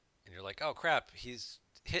 and you're like, oh crap, he's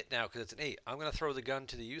hit now because it's an 8. I'm gonna throw the gun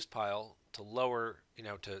to the use pile to lower,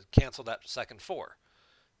 to cancel that second 4.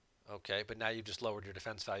 Okay, but now you've just lowered your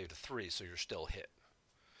defense value to 3, so you're still hit.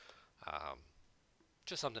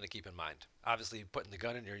 Just something to keep in mind. Obviously, putting the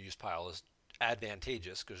gun in your use pile is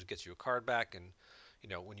advantageous because it gets you a card back, and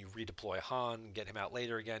when you redeploy Han and get him out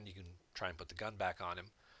later again, you can try and put the gun back on him.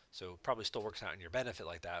 So it probably still works out in your benefit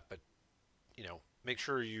like that, but make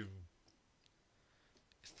sure you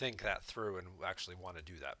think that through and actually want to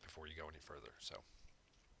do that before you go any further.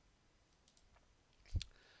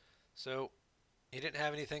 So he didn't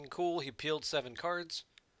have anything cool. He peeled 7 cards: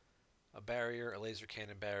 a barrier, a laser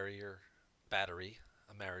cannon barrier, battery,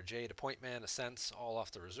 a Mara Jade, a point man, a sense, all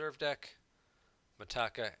off the reserve deck,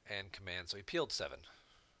 Mataka, and command. So he peeled 7.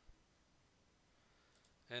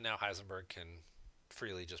 And now Heisenberg can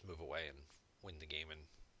freely just move away and win the game in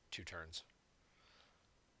 2 turns.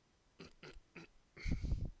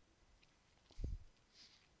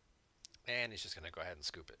 And he's just going to go ahead and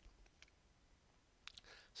scoop it.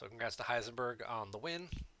 So congrats to Heisenberg on the win.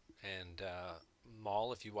 And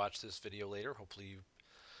Maul, if you watch this video later, hopefully you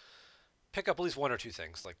pick up at least 1 or 2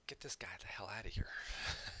 things. Like, get this guy the hell out of here.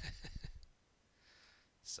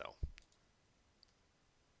 So,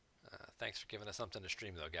 thanks for giving us something to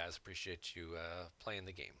stream, though, guys. Appreciate you playing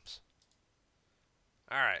the games.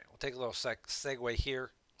 All right, we'll take a little segue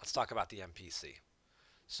here. Let's talk about the MPC.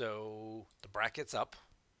 So, the bracket's up.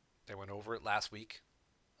 They went over it last week.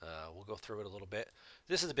 We'll go through it a little bit.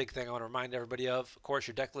 This is a big thing I want to remind everybody of. Of course,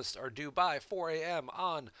 your deck lists are due by 4 a.m.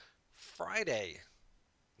 on Friday,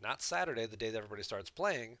 not Saturday, the day that everybody starts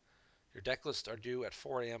playing. Your deck lists are due at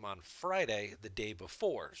 4 a.m. on Friday, the day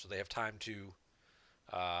before. So they have time to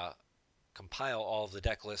compile all of the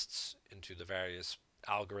deck lists into the various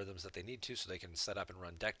algorithms that they need to, so they can set up and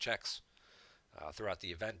run deck checks throughout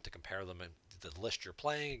the event to compare them in the list you're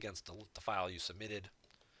playing against the file you submitted.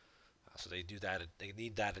 So they do that. They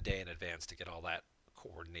need that a day in advance to get all that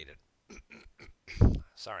coordinated.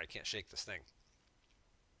 Sorry, I can't shake this thing.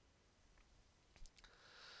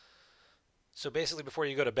 So basically, before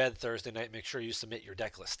you go to bed Thursday night, make sure you submit your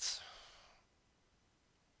deck lists.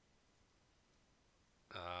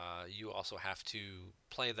 You also have to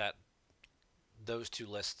play those 2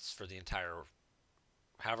 lists for the entire,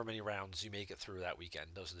 however many rounds you make it through that weekend.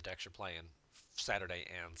 Those are the decks you're playing Saturday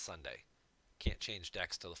and Sunday. Can't change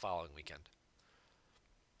decks till the following weekend.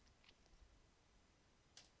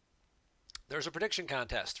 There's a prediction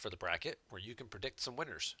contest for the bracket where you can predict some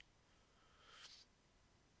winners.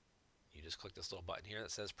 You just click this little button here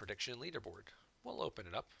that says Prediction Leaderboard. We'll open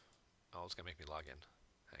it up. Oh, it's going to make me log in.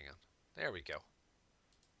 Hang on. There we go.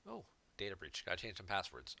 Oh, data breach. Got to change some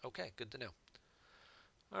passwords. Okay, good to know.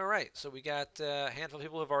 All right, so we got a handful of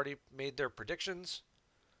people who have already made their predictions.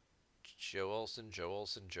 Joe Olsen, Joe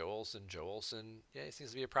Olsen, Joe Olsen, Joe Olsen. Yeah, he seems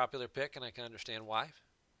to be a popular pick, and I can understand why.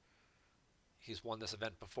 He's won this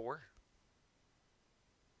event before.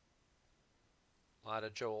 A lot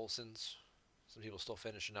of Joe Olsens. Some people still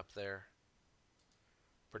finishing up their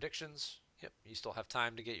predictions. Yep, you still have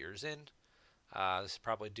time to get yours in. This is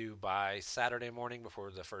probably due by Saturday morning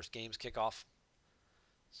before the first games kick off.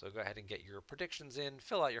 So go ahead and get your predictions in,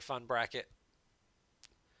 fill out your fun bracket,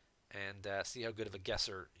 and see how good of a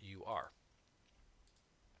guesser you are.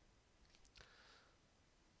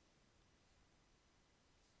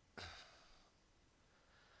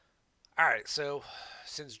 All right, so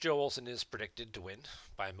since Joe Olsen is predicted to win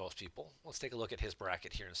by most people, let's take a look at his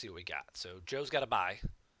bracket here and see what we got. So Joe's got a bye,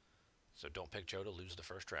 so don't pick Joe to lose the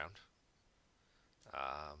first round.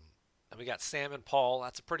 Then we got Sam and Paul.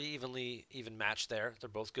 That's a pretty even match there. They're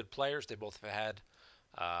both good players. They both have had,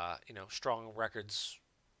 strong records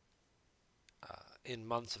in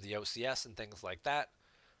months of the OCS and things like that.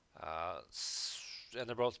 And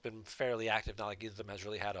they're both been fairly active. Not like either of them has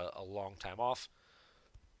really had a long time off.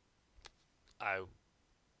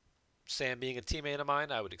 Sam being a teammate of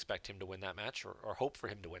mine, I would expect him to win that match or hope for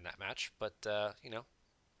him to win that match. But,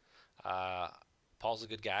 Paul's a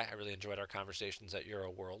good guy. I really enjoyed our conversations at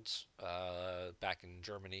Euro Worlds back in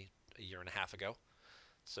Germany a year and a half ago.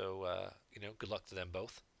 So, good luck to them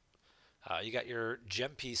both. You got your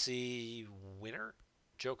GEMP PC winner,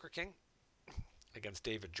 Joker King, against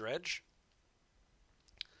David Dredge.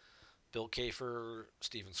 Bill Kafer,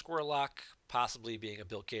 Steven Squirlock, possibly being a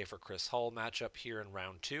Bill Kafer, Chris Hull matchup here in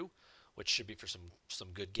round 2, which should be for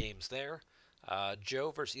some good games there.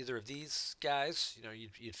 Joe versus either of these guys,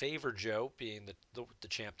 you'd favor Joe being the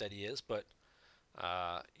champ that he is, but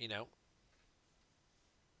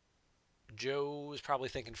Joe is probably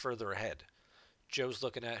thinking further ahead. Joe's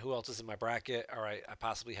looking at who else is in my bracket. All right, I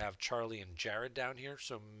possibly have Charlie and Jared down here,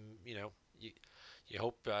 so you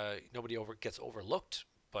hope nobody gets overlooked,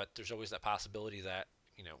 but there's always that possibility that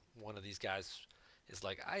one of these guys is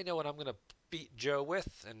like, I know what I'm gonna beat Joe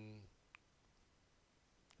with, and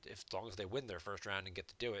as long as they win their first round and get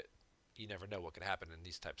to do it, you never know what could happen in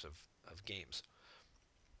these types of games.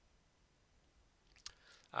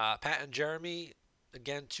 Pat and Jeremy,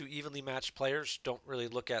 again, two evenly matched players. Don't really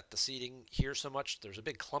look at the seeding here so much. There's a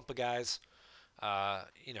big clump of guys.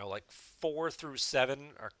 Like 4 through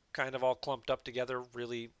 7 are kind of all clumped up together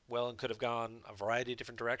really well and could have gone a variety of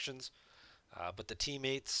different directions. But the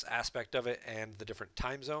teammates aspect of it and the different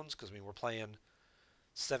time zones, because we're playing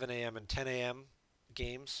 7 a.m. and 10 a.m.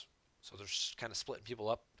 games, so they're kind of splitting people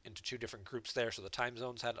up into 2 different groups there. So the time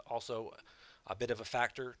zones had also a bit of a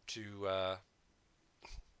factor to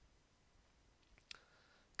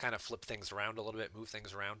kind of flip things around a little bit, move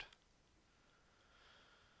things around.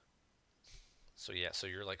 So yeah, so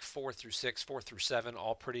you're like 4 through 6, 4 through 7,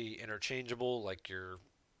 all pretty interchangeable. Like your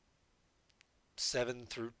 7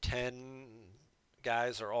 through 10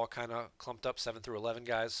 guys are all kind of clumped up. 7 through 11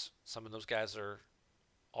 guys, some of those guys are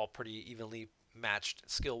all pretty evenly matched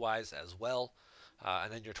skill-wise as well.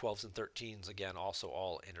 And then your 12s and 13s, again, also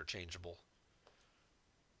all interchangeable.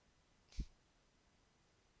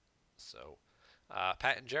 So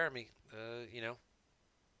Pat and Jeremy,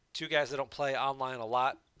 2 guys that don't play online a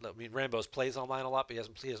lot. I mean, Rambo's plays online a lot, but he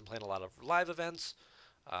hasn't played a lot of live events.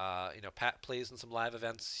 Pat plays in some live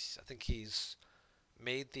events. I think he's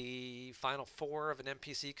made the final 4 of an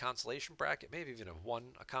NPC consolation bracket, maybe even have won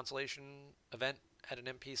a consolation event at an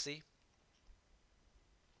NPC.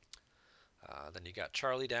 Then you got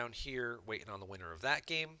Charlie down here waiting on the winner of that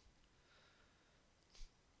game.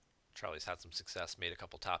 Charlie's had some success, made a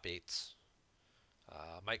couple top 8s.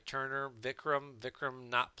 Mike Turner, Vikram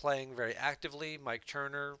not playing very actively. Mike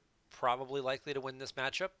Turner probably likely to win this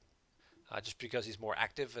matchup just because he's more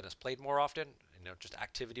active and has played more often. Just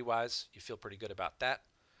activity-wise, you feel pretty good about that.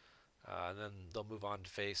 And then they'll move on to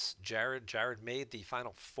face Jared. Jared made the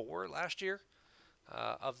final 4 last year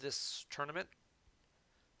of this tournament.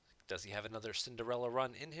 Does he have another Cinderella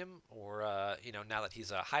run in him? Or, now that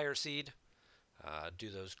he's a higher seed, do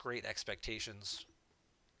those great expectations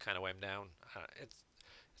kind of weigh him down?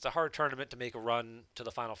 It's a hard tournament to make a run to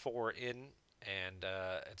the final 4 in, and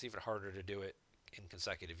it's even harder to do it in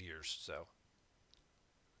consecutive years. So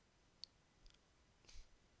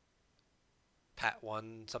Pat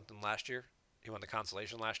won something last year. He won the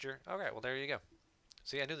consolation last year. Okay, well, there you go.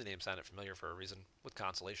 See, I knew the name sounded familiar for a reason with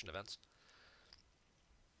consolation events.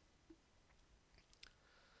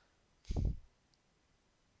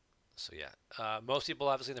 So yeah, most people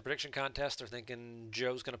obviously in the prediction contest are thinking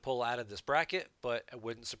Joe's going to pull out of this bracket, but it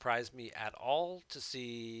wouldn't surprise me at all to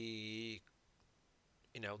see,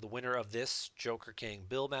 the winner of this Joker King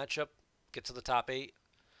Bill matchup get to the top eight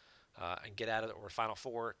and get out of the or final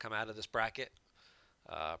four, come out of this bracket,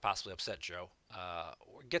 possibly upset Joe,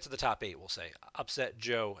 or get to the top eight. We'll say upset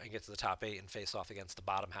Joe and get to the top eight and face off against the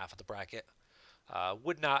bottom half of the bracket.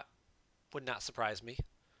 Would not surprise me.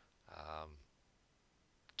 Um,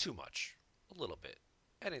 Too much, a little bit.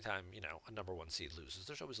 Anytime a number one seed loses,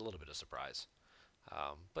 there's always a little bit of surprise.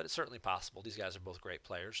 But it's certainly possible. These guys are both great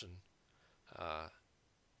players, and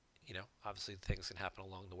obviously things can happen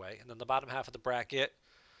along the way. And then the bottom half of the bracket,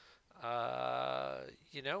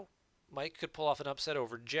 Mike could pull off an upset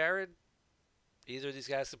over Jared. Either of these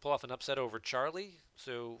guys could pull off an upset over Charlie.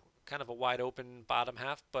 So kind of a wide open bottom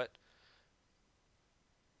half, but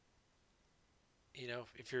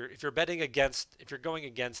if you're betting against, if you're going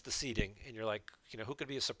against the seeding, and you're like, who could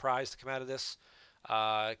be a surprise to come out of this?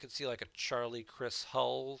 I could see like a Charlie Chris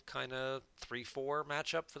Hull kind of 3-4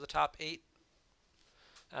 matchup for the top eight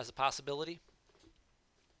as a possibility.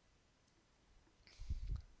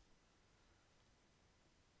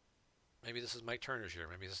 Maybe this is Mike Turner's year.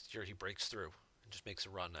 Maybe this year he breaks through and just makes a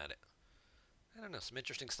run at it. I don't know. Some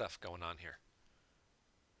interesting stuff going on here.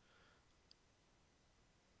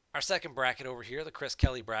 Our second bracket over here, the Chris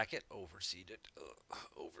Kelly bracket, overseeded,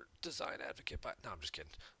 over design advocate. But no, I'm just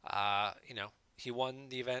kidding. He won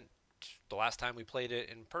the event the last time we played it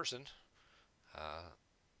in person.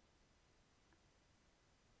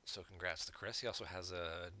 So congrats to Chris. He also has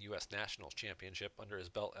a U.S. Nationals Championship under his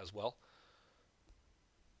belt as well.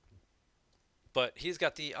 But he's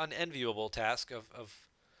got the unenviable task of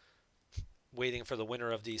waiting for the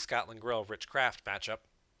winner of the Scotland Grill Rich Kraft matchup.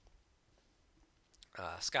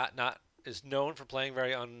 Scott is known for playing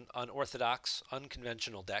very unorthodox,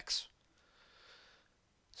 unconventional decks.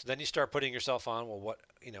 So then you start putting yourself on, well,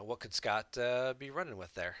 what could Scott be running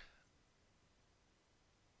with there?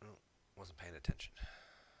 Oh, wasn't paying attention.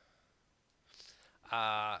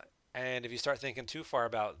 And if you start thinking too far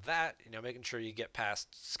about that, making sure you get past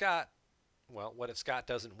Scott, well, what if Scott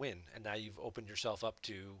doesn't win? And now you've opened yourself up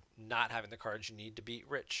to not having the cards you need to beat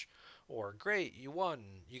Rich. Or, great, you won,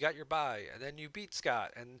 you got your bye, and then you beat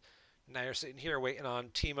Scott, and now you're sitting here waiting on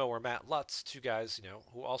Timo or Matt Lutz, two guys,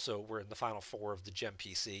 who also were in the final four of the GEMP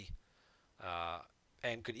PC,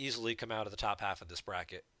 and could easily come out of the top half of this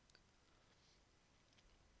bracket.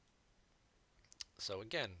 So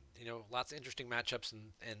again, lots of interesting matchups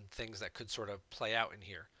and things that could sort of play out in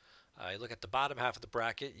here. You look at the bottom half of the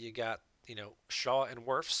bracket, you got, Shaw and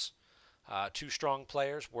Werfs, two strong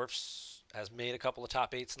players. Werfs has made a couple of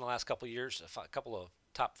top eights in the last couple of years, a couple of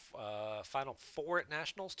top final four at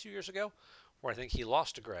Nationals 2 years ago, where I think he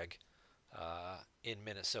lost to Greg in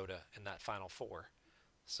Minnesota in that final four.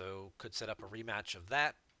 So could set up a rematch of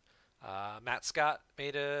that. Matt Scott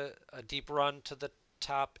made a deep run to the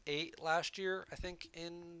top eight last year, I think,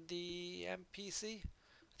 in the MPC.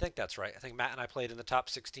 I think that's right. I think Matt and I played in the top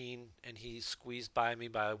 16, and he squeezed by me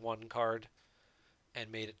by one card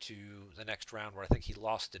and made it to the next round, where I think he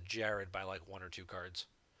lost to Jared by like 1 or 2 cards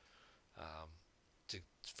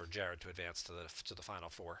for Jared to advance to the final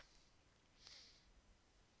four.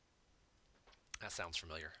 That sounds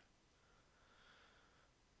familiar.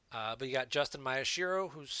 But you got Justin Mayashiro,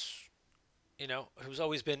 who's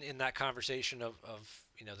always been in that conversation of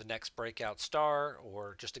the next breakout star,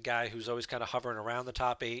 or just a guy who's always kind of hovering around the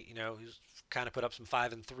top eight. Who's kind of put up some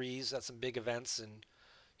 5 and 3s at some big events, and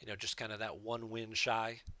just kind of that one win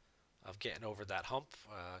shy of getting over that hump.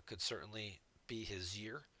 Could certainly be his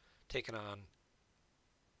year. Taking on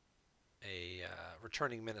a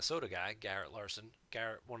returning Minnesota guy, Garrett Larson.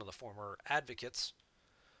 Garrett, one of the former advocates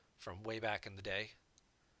from way back in the day.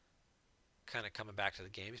 Kind of coming back to the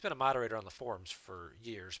game. He's been a moderator on the forums for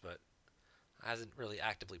years, but hasn't really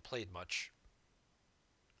actively played much.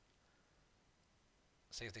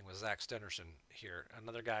 Same thing with Zach Stenerson here.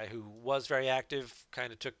 Another guy who was very active,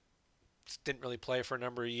 didn't really play for a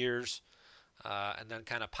number of years, and then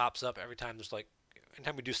kind of pops up every time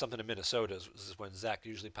anytime we do something in Minnesota is when Zach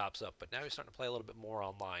usually pops up. But now he's starting to play a little bit more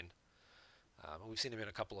online. We've seen him in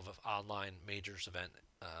a couple of online majors event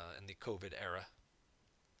in the COVID era.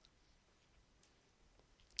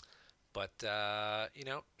 But,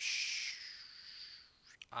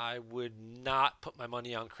 I would not put my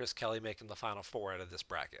money on Chris Kelly making the final four out of this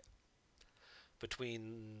bracket.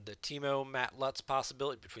 Between the Timo, Matt Lutz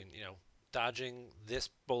possibility, between, dodging this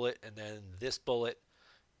bullet and then this bullet,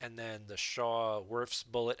 and then the Shaw Wirfs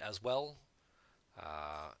bullet as well.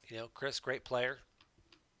 Chris, great player,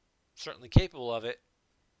 certainly capable of it.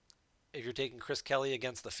 If you're taking Chris Kelly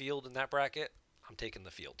against the field in that bracket, I'm taking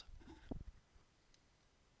the field.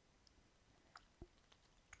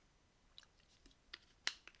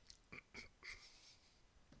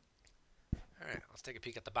 All right, let's take a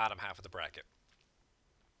peek at the bottom half of the bracket.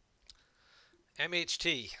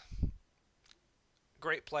 MHT,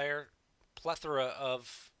 great player, plethora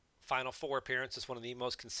of Final Four appearances, one of the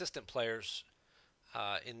most consistent players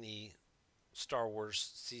in the Star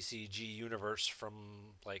Wars CCG universe from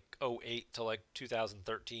like 08 to like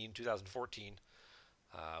 2013, 2014.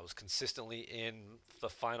 Was consistently in the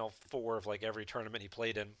Final Four of like every tournament he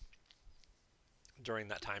played in during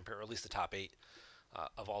that time period, or at least the top 8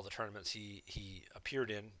 of all the tournaments he appeared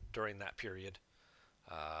in during that period.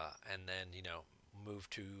 And then,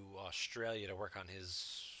 moved to Australia to work on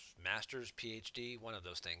his master's, PhD, one of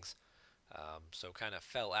those things. So kind of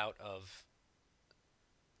fell out of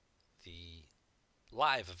the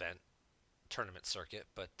live event tournament circuit,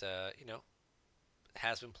 but,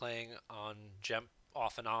 has been playing on GEMP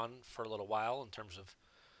off and on for a little while in terms of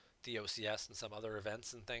the OCS and some other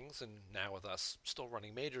events and things, and now with us still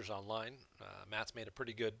running majors online, Matt's made a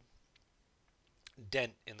pretty good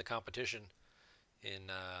dent in the competition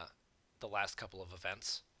in the last couple of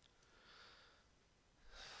events.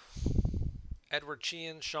 Edward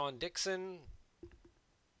Sheehan, Sean Dixon.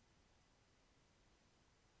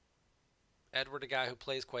 Edward, a guy who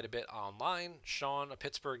plays quite a bit online. Sean, a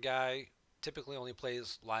Pittsburgh guy, typically only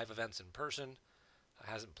plays live events in person.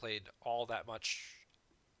 Hasn't played all that much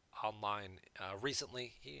online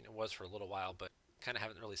recently. He was for a little while, but kind of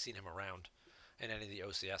haven't really seen him around in any of the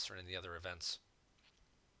OCS or any of the other events.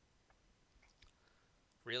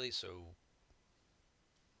 Really, so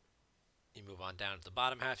you move on down to the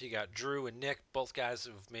bottom half. You got Drew and Nick, both guys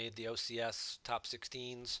who've made the OCS top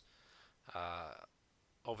 16s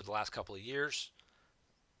over the last couple of years.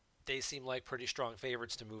 They seem like pretty strong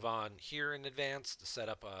favorites to move on here in advance to set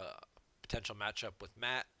up a potential matchup with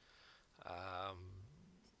Matt.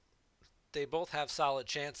 They both have solid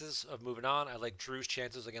chances of moving on. I like Drew's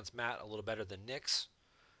chances against Matt a little better than Nick's,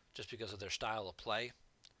 just because of their style of play.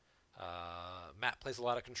 Matt plays a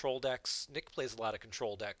lot of control decks. Nick plays a lot of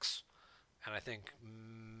control decks. And I think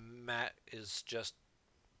Matt is just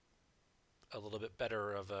a little bit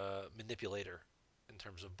better of a manipulator in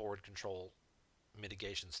terms of board control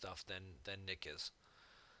mitigation stuff than Nick is.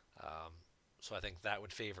 So I think that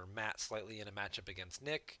would favor Matt slightly in a matchup against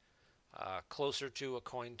Nick. Closer to a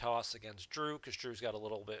coin toss against Drew, because Drew's got a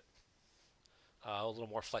little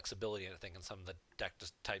more flexibility, I think, in some of the deck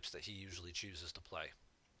types that he usually chooses to play.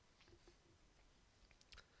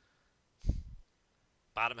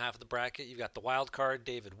 Bottom half of the bracket, you've got the wild card,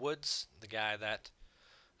 David Woods, the guy that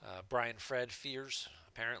Brian Fred fears,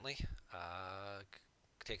 apparently,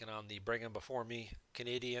 taking on the Bring Him Before Me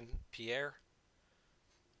Canadian Pierre.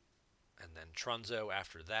 And then Trunzo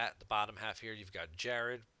after that. The bottom half here, you've got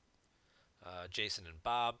Jared, Jason, and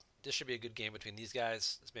Bob. This should be a good game between these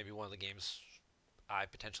guys. This may be one of the games I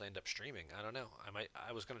potentially end up streaming. I don't know.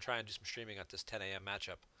 I was going to try and do some streaming at this 10 a.m.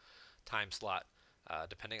 matchup time slot,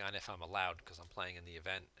 depending on if I'm allowed, because I'm playing in the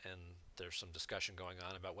event, and there's some discussion going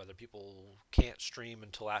on about whether people can't stream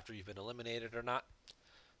until after you've been eliminated or not.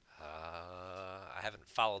 I haven't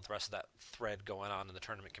followed the rest of that thread going on in the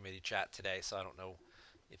tournament committee chat today, so I don't know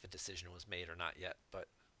if a decision was made or not yet, but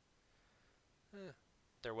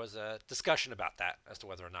there was a discussion about that as to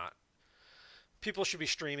whether or not people should be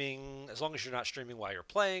streaming, as long as you're not streaming while you're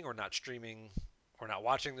playing, or not streaming or not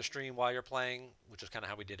watching the stream while you're playing, which is kind of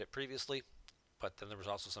how we did it previously. But then there was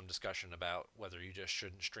also some discussion about whether you just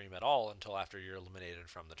shouldn't stream at all until after you're eliminated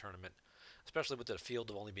from the tournament, especially with the field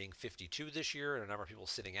of only being 52 this year and a number of people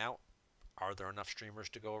sitting out. Are there enough streamers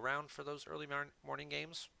to go around for those early morning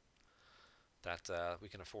games? That we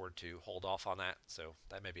can afford to hold off on that, so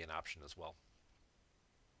that may be an option as well.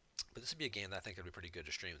 But this would be a game that I think would be pretty good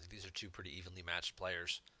to stream. I think these are two pretty evenly matched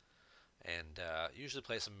players, and usually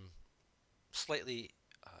play some slightly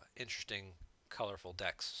interesting, colorful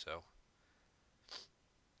decks. So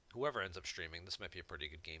whoever ends up streaming, this might be a pretty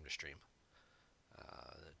good game to stream.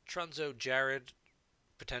 Trunzo Jared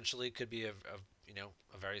potentially could be a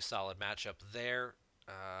very solid matchup there.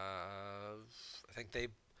 I think they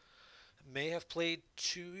may have played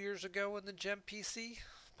 2 years ago in the GEMP PC,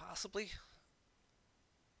 possibly.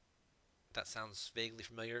 That sounds vaguely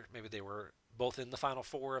familiar. Maybe they were both in the Final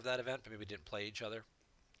Four of that event, but maybe didn't play each other.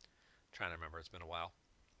 I'm trying to remember, it's been a while.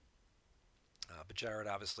 But Jared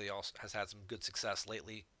obviously also has had some good success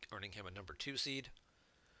lately, earning him a number 2 seed.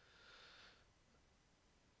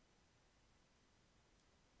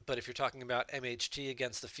 But if you're talking about MHT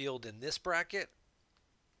against the field in this bracket,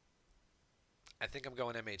 I think I'm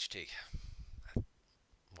going MHT.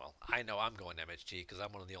 Well, I know I'm going MHT because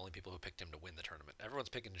I'm one of the only people who picked him to win the tournament. Everyone's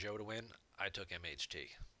picking Joe to win. I took MHT.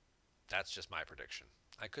 That's just my prediction.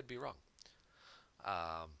 I could be wrong.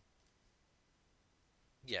 Um,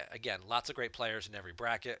 yeah, again, lots of great players in every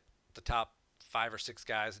bracket. The top 5 or 6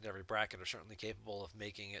 guys in every bracket are certainly capable of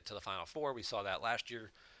making it to the Final Four. We saw that last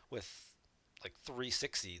year with like 3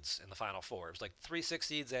 6 seeds in the Final Four. It was like 3 6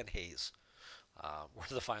 seeds and Hayes were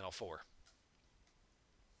the Final Four.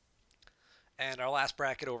 And our last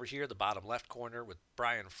bracket over here, the bottom left corner with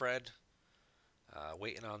Brian Fred,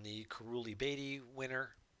 waiting on the Karuli Beatty winner.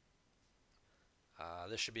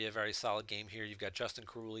 This should be a very solid game here. You've got Justin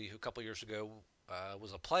Karuli, who a couple years ago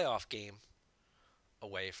was a playoff game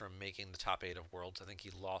away from making the top 8 of Worlds. I think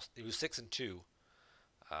he lost. He was 6-2,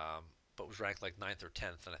 but was ranked like 9th or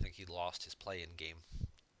 10th, and I think he lost his play-in game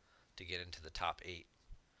to get into the top 8.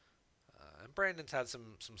 And Brandon's had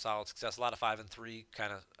some solid success. A lot of 5-3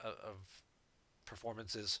 kind of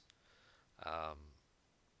performances.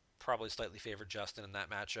 Probably slightly favored Justin in that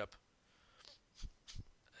matchup.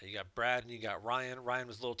 You got Brad and you got Ryan. Ryan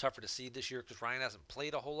was a little tougher to seed this year because Ryan hasn't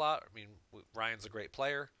played a whole lot. I mean, Ryan's a great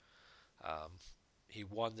player. He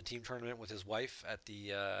won the team tournament with his wife at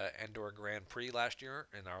the Andorra Grand Prix last year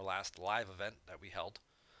in our last live event that we held.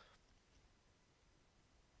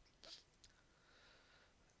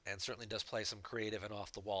 And certainly does play some creative and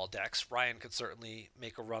off-the-wall decks. Ryan could certainly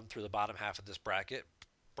make a run through the bottom half of this bracket.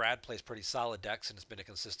 Brad plays pretty solid decks and has been a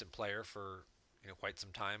consistent player for quite some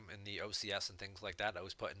time in the OCS and things like that.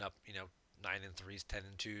 Always putting up 9-3s,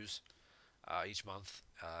 10-2s each month.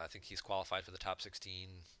 I think he's qualified for the top 16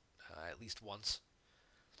 at least once.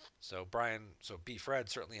 So B. Fred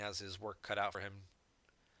certainly has his work cut out for him.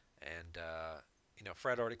 And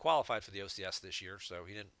Fred already qualified for the OCS this year, so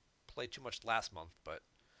he didn't play too much last month, but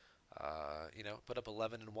put up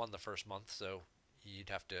 11-1 the first month, so you'd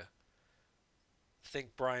have to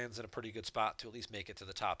think Brian's in a pretty good spot to at least make it to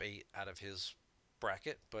the top 8 out of his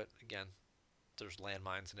bracket. But again, there's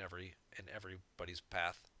landmines in everybody's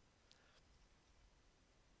path.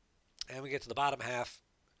 And we get to the bottom half,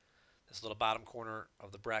 this little bottom corner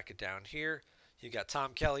of the bracket down here. You got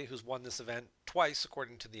Tom Kelly, who's won this event twice,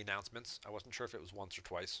 according to the announcements. I wasn't sure if it was once or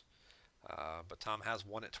twice, but Tom has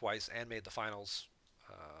won it twice and made the finals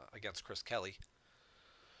against Chris Kelly.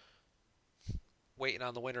 Waiting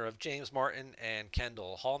on the winner of James Martin and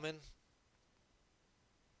Kendall Hallman.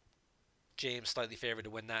 James slightly favored to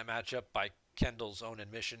win that matchup by Kendall's own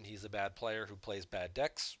admission. He's a bad player who plays bad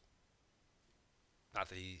decks. Not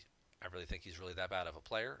that I really think he's really that bad of a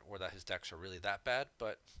player or that his decks are really that bad,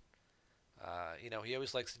 but he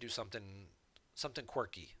always likes to do something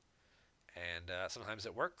quirky. And sometimes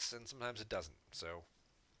it works and sometimes it doesn't. So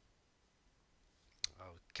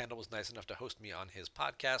Kendall was nice enough to host me on his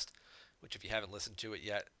podcast, which if you haven't listened to it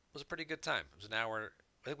yet, was a pretty good time. It was an hour.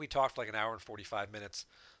 I think we talked like an hour and 45 minutes.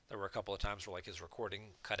 There were a couple of times where like his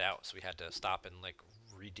recording cut out, so we had to stop and like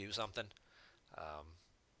redo something. I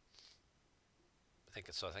think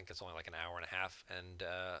it's only like an hour and a half, and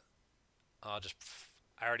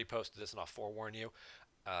I already posted this, and I'll forewarn you.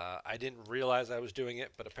 I didn't realize I was doing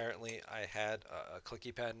it, but apparently I had a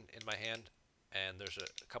clicky pen in my hand, and there's a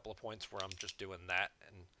couple of points where I'm just doing that,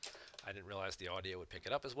 and I didn't realize the audio would pick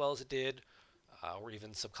it up as well as it did, or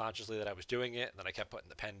even subconsciously that I was doing it, and then I kept putting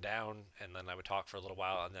the pen down, and then I would talk for a little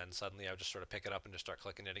while, and then suddenly I would just sort of pick it up and just start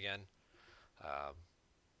clicking it again.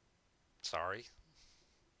 Sorry.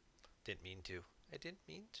 Didn't mean to. I didn't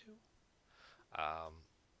mean to.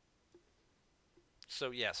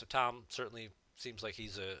 So Tom certainly seems like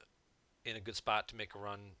he's in a good spot to make a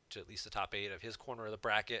run to at least the top 8 of his corner of the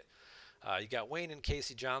bracket. You got Wayne and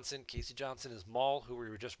Casey Johnson. Casey Johnson is Maul, who we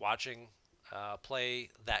were just watching play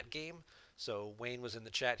that game. So Wayne was in the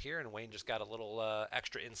chat here, and Wayne just got a little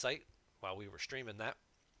extra insight while we were streaming that.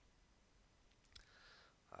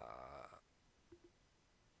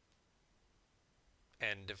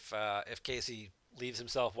 And if Casey leaves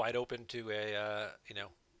himself wide open to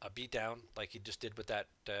a beatdown like he just did with that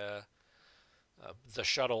the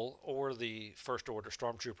shuttle or the first order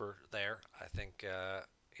stormtrooper there, I think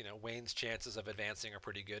Wayne's chances of advancing are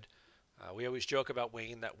pretty good. We always joke about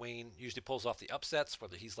Wayne that Wayne usually pulls off the upsets,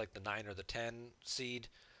 whether he's like the 9 or the 10 seed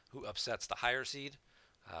who upsets the higher seed,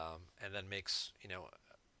 and then makes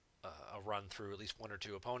a run through at least 1 or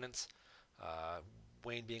 2 opponents.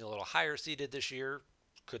 Wayne being a little higher seeded this year,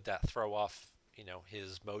 could that throw off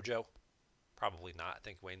his mojo? Probably not. I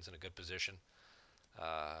think Wayne's in a good position,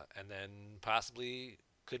 and then possibly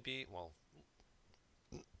could be. Well,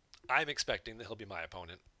 I'm expecting that he'll be my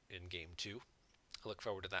opponent in game 2. I look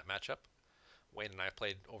forward to that matchup. Wayne and I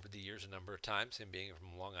played over the years a number of times, him being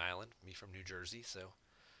from Long Island, me from New Jersey, so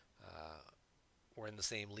we're in the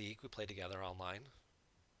same league. We play together online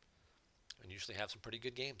and usually have some pretty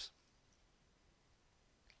good games.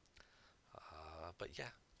 But yeah,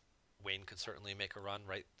 Wayne could certainly make a run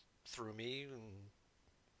right through me and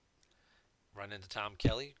run into Tom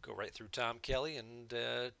Kelly, go right through Tom Kelly, and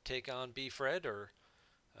take on B. Fred or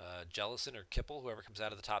Jellison or Kipple, whoever comes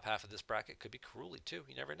out of the top half of this bracket. Could be Caruli too.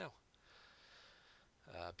 You never know.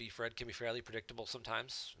 B. Fred can be fairly predictable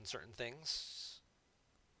sometimes in certain things.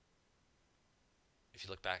 If you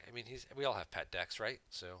look back, I mean, we all have pet decks, right?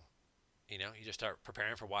 So, you just start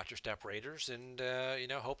preparing for Watcher Step Raiders and,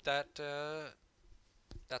 hope that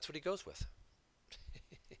that's what he goes with.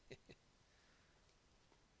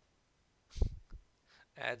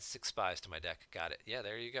 Add 6 spies to my deck. Got it. Yeah,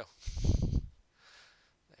 there you go.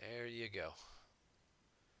 There you go.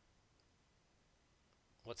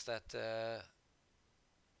 What's that?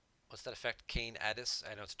 What's that effect? Kane Addis.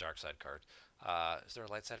 I know it's a dark side card. Is there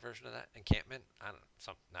a light side version of that? Encampment? I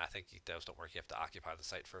don't. Nah, I think those don't work. You have to occupy the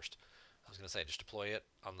site first. I was gonna say just deploy it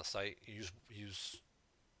on the site. Use.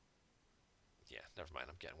 Yeah, never mind.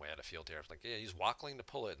 I'm getting way out of field here. I was like, yeah, use Walkling to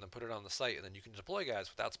pull it and then put it on the site, and then you can deploy guys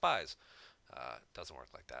without spies. It doesn't work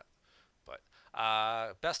like that. But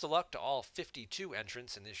best of luck to all 52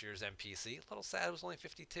 entrants in this year's MPC. A little sad it was only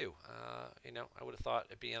 52. I would have thought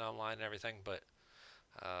it being online and everything, but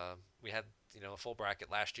we had a full bracket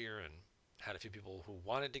last year and had a few people who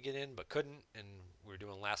wanted to get in but couldn't, and we were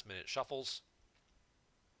doing last minute shuffles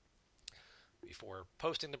before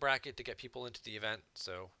posting the bracket to get people into the event.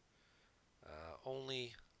 So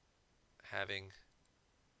only having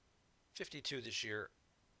 52 this year,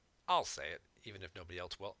 I'll say it, even if nobody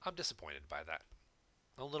else will. I'm disappointed by that.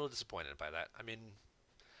 I'm a little disappointed by that. I mean,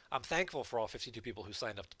 I'm thankful for all 52 people who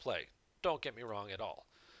signed up to play. Don't get me wrong at all.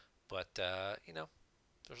 But,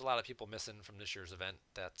 there's a lot of people missing from this year's event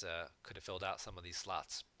that could have filled out some of these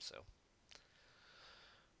slots. So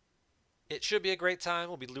it should be a great time.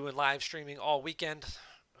 We'll be doing live streaming all weekend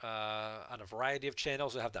on a variety of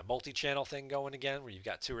channels. We'll have that multi-channel thing going again where you've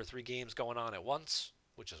got 2 or 3 games going on at once,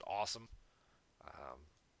 which is awesome.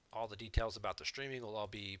 All the details about the streaming will all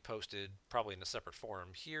be posted probably in a separate forum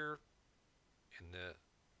here.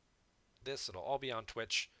 It'll all be on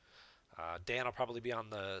Twitch. Dan will probably be on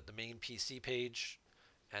the main PC page,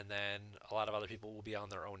 and then a lot of other people will be on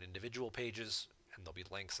their own individual pages, and there'll be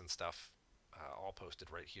links and stuff all posted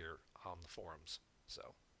right here on the forums. So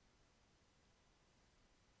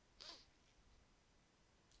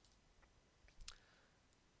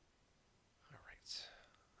all right, so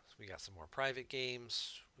we got some more private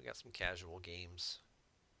games. We got some casual games.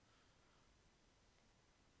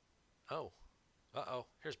 Oh, uh-oh,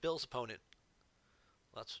 here's Bill's opponent.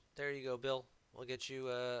 There you go, Bill. We'll get you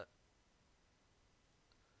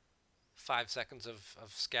 5 seconds of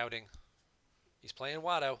scouting. He's playing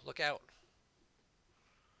Watto. Look out.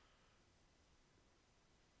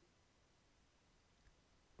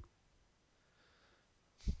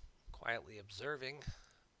 Quietly observing.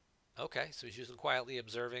 Okay, so he's using quietly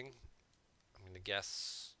observing. I'm going to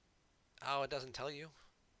guess. Oh, it doesn't tell you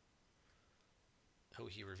who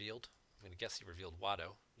he revealed. I'm going to guess he revealed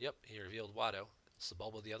Watto. Yep, he revealed Watto. Is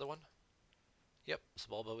Sebulba the other one? Yep,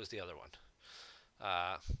 Sebulba was the other one.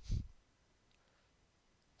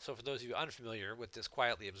 So for those of you unfamiliar with this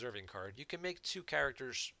quietly observing card, you can make 2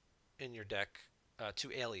 characters in your deck,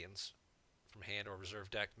 2 aliens from hand or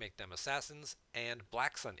reserve deck, make them assassins and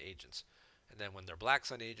Black Sun agents. And then when they're Black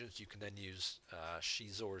Sun agents, you can then use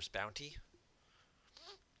Shizor's Bounty.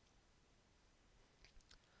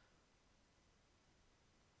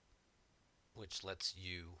 Which lets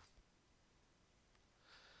you...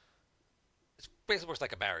 It basically works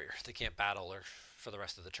like a barrier. They can't battle or for the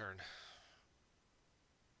rest of the turn.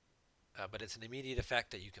 But it's an immediate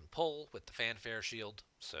effect that you can pull with the Fanfare Shield.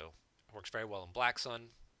 So it works very well in Black Sun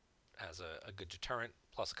as a good deterrent,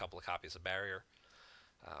 plus a couple of copies of Barrier.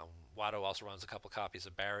 Watto also runs a couple of copies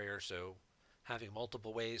of Barrier, so having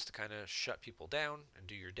multiple ways to kind of shut people down and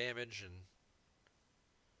do your damage. And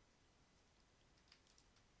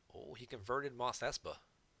oh, he converted Mos Espa.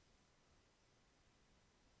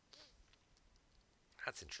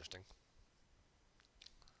 That's interesting.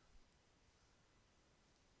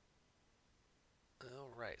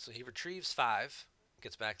 Alright, so he retrieves 5,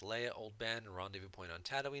 gets back Leia, Old Ben, Rendezvous Point on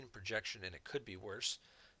Tatooine, Projection, and it could be worse.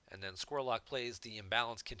 And then Squirrellock plays the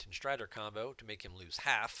imbalanced Kinton Strider combo to make him lose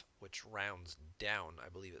half, which rounds down, I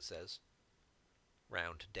believe it says.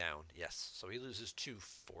 Round down, yes. So he loses 2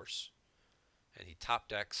 force. And he top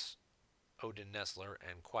decks Odin Nestler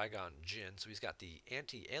and Qui-Gon Jinn. So he's got the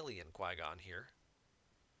anti-alien Qui-Gon here.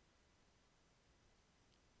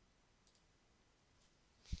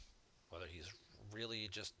 Whether he's really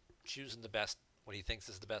just choosing the best, what he thinks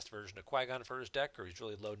is the best version of Qui-Gon for his deck, or he's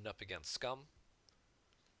really loading up against Scum.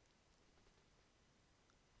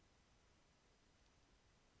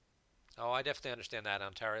 Oh, I definitely understand that,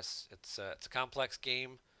 Antares. It's a complex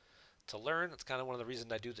game to learn. It's kind of one of the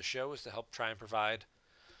reasons I do the show, is to help try and provide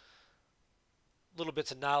little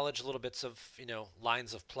bits of knowledge, little bits of,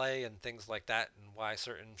 lines of play and things like that, and why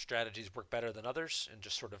certain strategies work better than others, and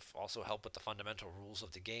just sort of also help with the fundamental rules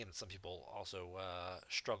of the game that some people also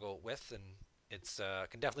struggle with, and it's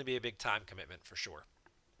can definitely be a big time commitment for sure.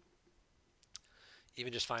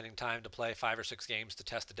 Even just finding time to play 5 or 6 games to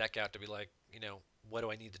test the deck out, to be like, what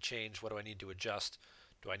do I need to change? What do I need to adjust?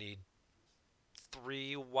 Do I need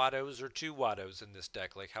 3 Wattos or 2 Wattos in this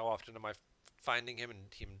deck? Like, how often am I finding him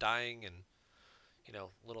and him dying, and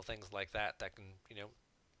little things like that can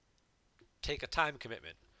take a time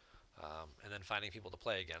commitment, and then finding people to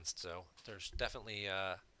play against. So there's definitely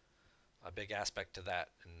a big aspect to that,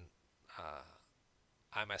 and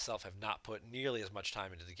I myself have not put nearly as much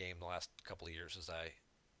time into the game the last couple of years as I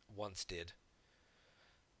once did.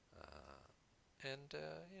 And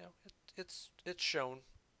it's shown.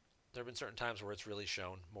 There have been certain times where it's really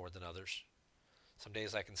shown more than others. Some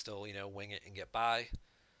days I can still wing it and get by.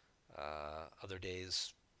 Other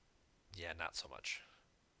days, yeah, not so much.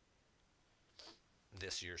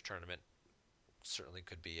 This year's tournament certainly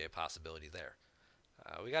could be a possibility there.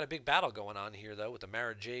 We got a big battle going on here, though, with the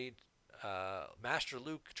Mara Jade. Master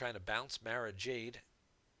Luke trying to bounce Mara Jade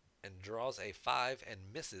and draws a 5 and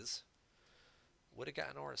misses. Would have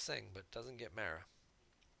gotten Aura Singh, but doesn't get Mara.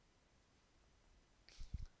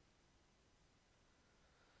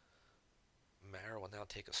 Mara will now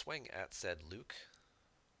take a swing at said Luke.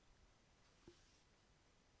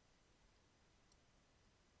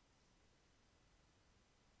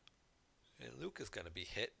 And Luke is going to be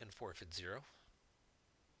hit and forfeit 0.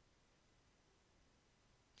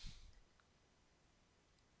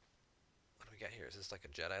 What do we got here? Is this like a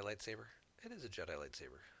Jedi lightsaber? It is a Jedi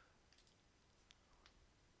lightsaber.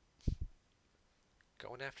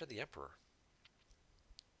 Going after the Emperor.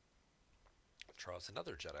 Draws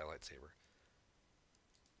another Jedi lightsaber.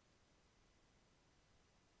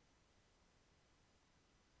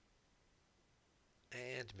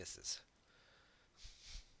 And misses.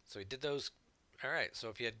 So he did those. Alright, so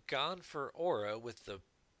if he had gone for Aura with the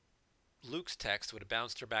Luke's text, would have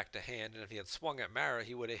bounced her back to hand, and if he had swung at Mara,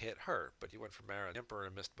 he would have hit her. But he went for Mara and Emperor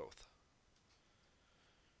and missed both.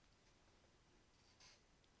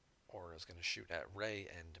 Aura is going to shoot at Rey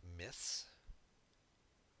and miss.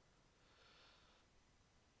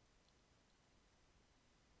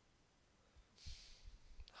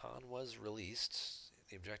 Han was released.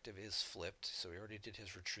 The objective is flipped, so he already did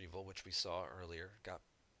his retrieval, which we saw earlier. Got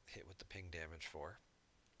hit with the ping damage for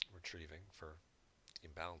retrieving for the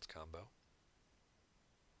imbalance combo.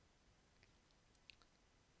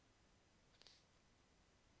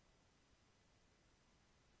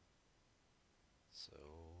 So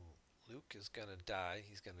Luke is going to die.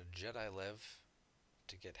 He's going to Jedi Lev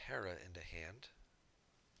to get Hera into hand.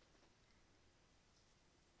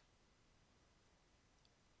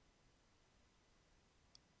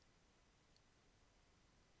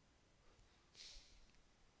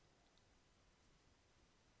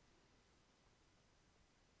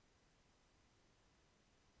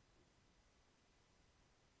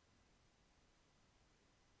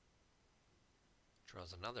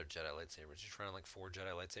 Draws another Jedi lightsaber. Is he running like 4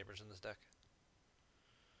 Jedi lightsabers in this deck?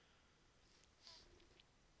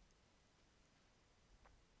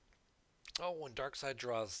 Oh, and Darkseid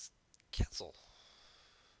draws Kessel.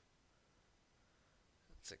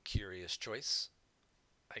 It's a curious choice.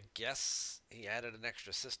 I guess he added an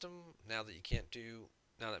extra system now that you can't do.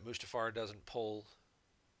 Now that Mustafar doesn't pull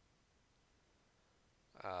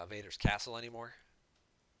Vader's castle anymore.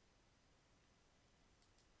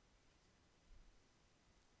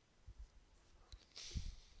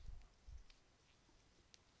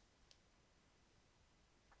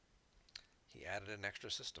 He added an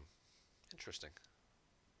extra system. Interesting.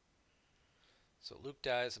 So Luke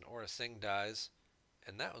dies and Aura Singh dies,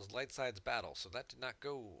 and that was Lightside's battle, so that did not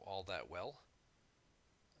go all that well.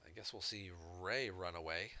 I guess we'll see Rey run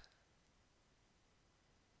away.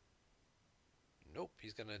 Nope,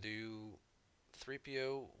 he's going to do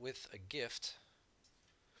 3PO with a gift.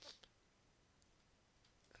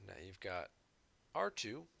 And now you've got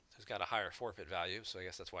R2, who's got a higher forfeit value, so I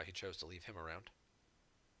guess that's why he chose to leave him around.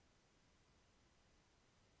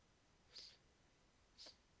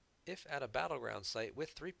 If at a battleground site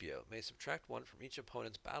with 3PO, may subtract 1 from each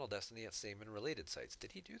opponent's battle destiny at same and related sites.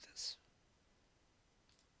 Did he do this?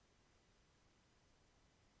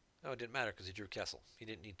 No, it didn't matter because he drew Kessel. He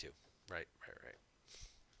didn't need to. Right, right, right.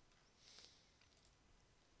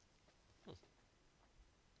 Hmm.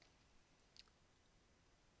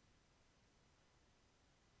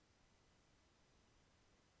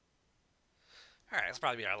 All right, that's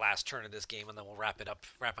probably be our last turn of this game, and then we'll wrap it up.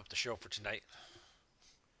 Wrap up the show for tonight.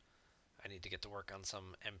 I need to get to work on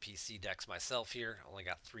some NPC decks myself here. Only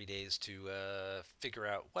got 3 days to figure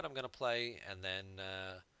out what I'm gonna play, and then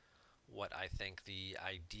what I think the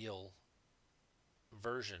ideal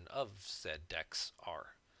version of said decks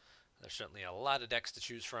are. There's certainly a lot of decks to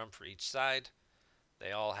choose from for each side.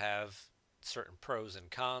 They all have certain pros and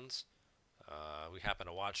cons. We happen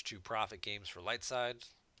to watch 2 profit games for light side.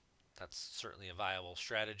 That's certainly a viable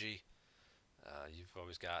strategy. You've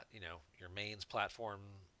always got, your mains platform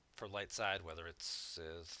for light side, whether it's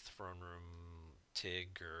Throne Room,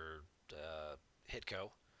 Tig, or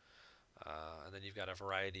Hitco. And then you've got a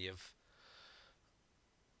variety of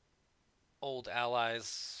old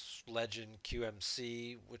allies, Legend,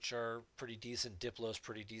 QMC, which are pretty decent. Diplo's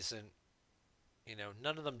pretty decent.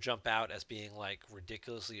 None of them jump out as being like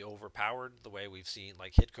ridiculously overpowered the way we've seen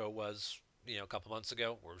like Hitco was, a couple months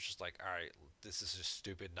ago, where it's just like, all right, this is just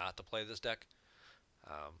stupid not to play this deck.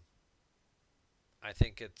 Um, I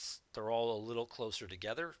think they're all a little closer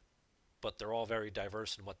together, but they're all very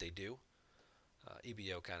diverse in what they do.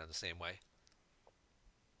 EBO kind of the same way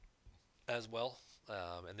as well,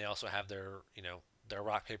 and they also have their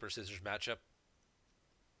rock paper scissors matchup.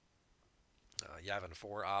 Yavin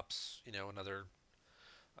 4 Ops, another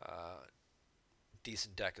uh,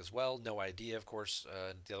 decent deck as well. No idea, of course.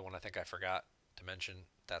 The other one I think I forgot to mention.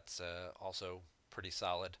 That's also pretty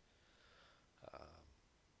solid. Um,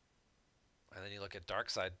 and then you look at dark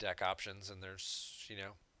side deck options, and there's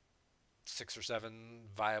 6 or 7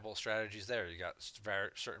 viable strategies there. You got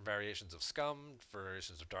certain variations of Scum,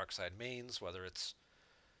 variations of dark side mains, whether it's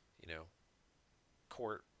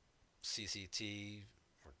Court, CCT,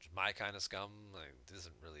 or my kind of Scum. Like, this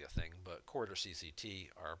isn't really a thing, but Court or CCT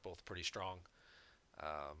are both pretty strong.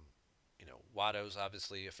 Um, Watto's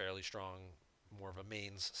obviously a fairly strong, more of a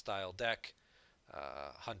mains style deck.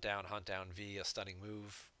 Hunt down V, a stunning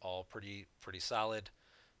move, all pretty solid.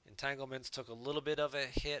 Entanglements took a little bit of a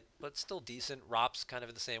hit, but still decent. Rops kind of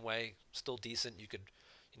in the same way, still decent. You could,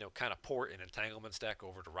 kind of port an Entanglements deck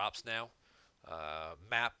over to Rops now.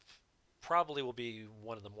 Map probably will be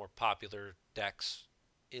one of the more popular decks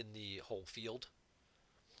in the whole field.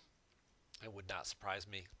 It would not surprise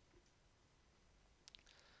me.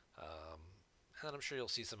 And I'm sure you'll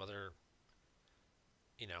see some other,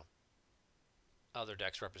 you know, other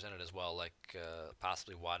decks represented as well, like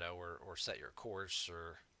possibly Watto or Set Your Course,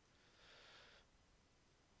 or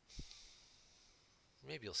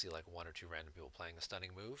maybe you'll see like 1 or 2 random people playing a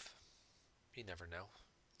stunning move. You never know.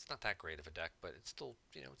 It's not that great of a deck, but it's still,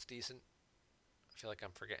 it's decent. I feel like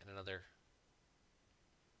I'm forgetting another.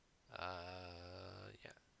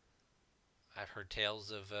 Yeah, I've heard tales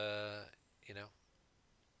of,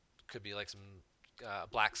 could be like some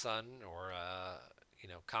Black Sun or,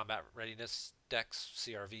 combat readiness decks,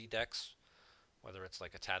 CRV decks, whether it's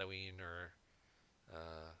like a Tatooine or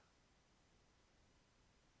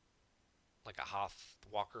like a Hoth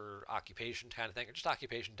Walker occupation kind of thing, or just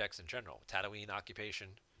occupation decks in general. Tatooine occupation.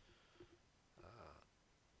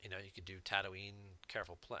 You could do Tatooine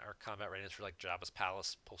or combat readiness for like Jabba's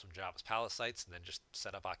Palace, pull some Jabba's Palace sites, and then just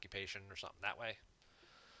set up occupation or something that way,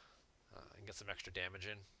 and get some extra damage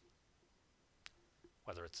in,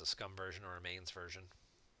 whether it's a Scum version or a mains version.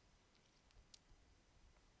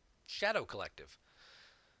 Shadow Collective.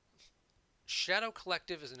 Shadow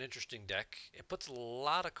Collective is an interesting deck. It puts a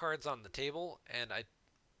lot of cards on the table, and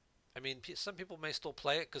I mean, some people may still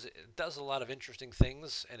play it because it does a lot of interesting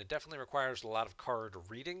things, and it definitely requires a lot of card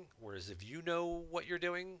reading. Whereas if you know what you're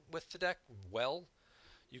doing with the deck well,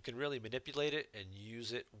 you can really manipulate it and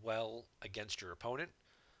use it well against your opponent.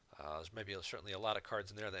 There's maybe certainly a lot of cards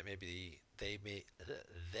in there that maybe they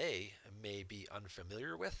may be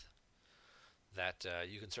unfamiliar with. That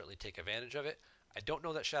you can certainly take advantage of it. I don't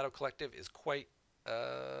know that Shadow Collective is quite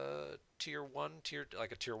tier 1,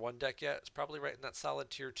 like a tier 1 deck yet. It's probably right in that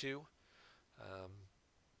solid tier 2.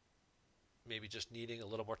 Maybe just needing a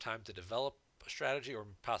little more time to develop a strategy, or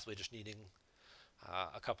possibly just needing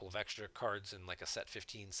a couple of extra cards in like a set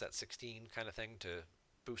 15, set 16 kind of thing to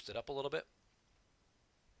boost it up a little bit.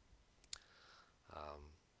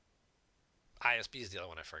 ISB is the other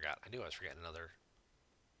one I forgot. I knew I was forgetting another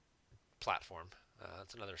platform.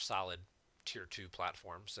 It's another solid tier 2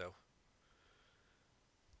 platform. So,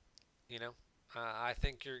 I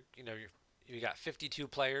think you got 52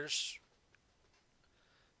 players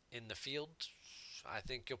in the field. I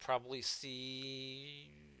think you'll probably see,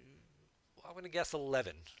 well, I'm going to guess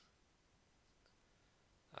 11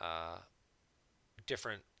 uh,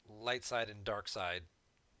 different light side and dark side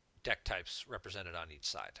deck types represented on each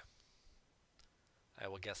side. I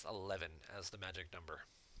will guess 11 as the magic number.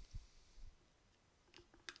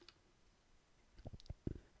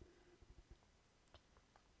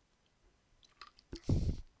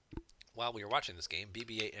 While we were watching this game,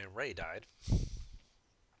 BB-8 and Ray died,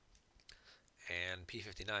 and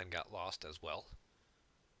P-59 got lost as well.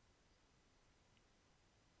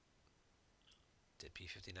 Did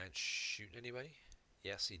P-59 shoot anybody?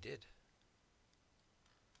 Yes, he did.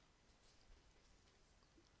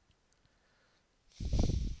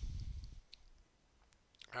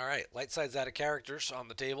 Alright, light side's out of characters on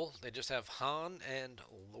the table. They just have Han and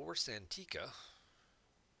Lor Santika.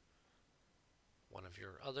 One of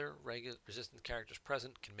your other resistant characters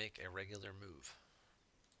present can make a regular move.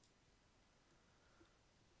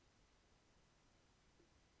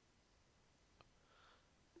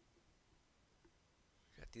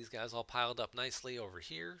 Got these guys all piled up nicely over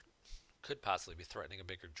here. Could possibly be threatening a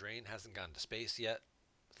bigger drain. Hasn't gone to space yet.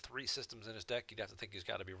 3 systems in his deck. You'd have to think he's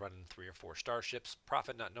got to be running 3 or 4 starships.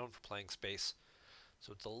 Prophet not known for playing space.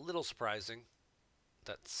 So it's a little surprising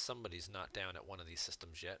that somebody's not down at one of these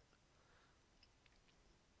systems yet.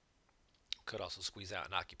 Could also squeeze out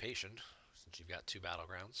an occupation, since you've got 2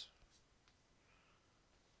 battlegrounds.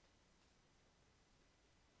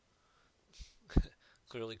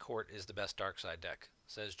 Clearly Court is the best dark side deck,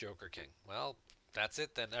 says Joker King. Well, that's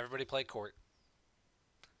it then. Everybody play Court.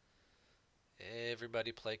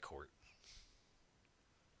 Everybody play Court.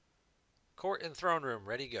 Court and Throne Room,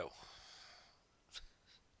 ready, go.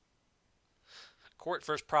 Court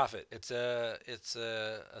first Prophet. It's a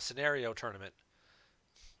scenario tournament.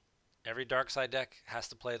 Every dark side deck has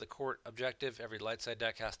to play the Court objective. Every light side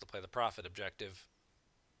deck has to play the Prophet objective.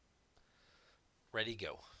 Ready,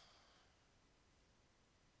 go.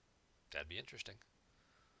 That'd be interesting.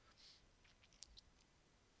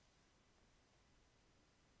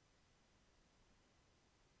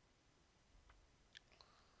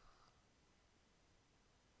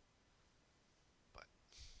 But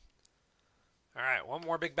all right, one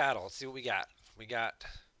more big battle. Let's see what we got. We got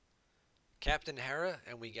Captain Hera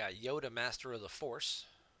and we got Yoda, Master of the Force.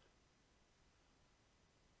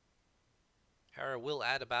 Hera will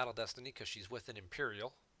add a Battle Destiny because she's with an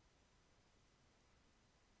Imperial.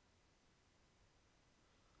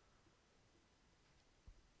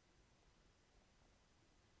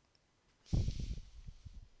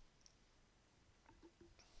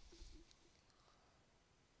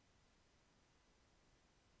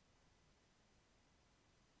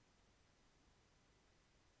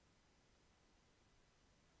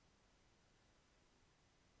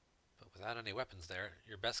 Without any weapons there,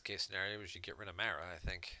 your best case scenario is you get rid of Mara, I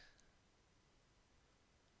think.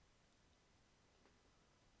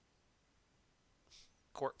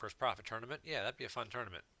 Court versus Prophet tournament. Yeah, that'd be a fun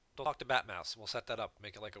tournament. Talk to Batmouse. We'll set that up.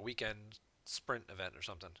 Make it like a weekend sprint event or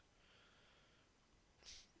something.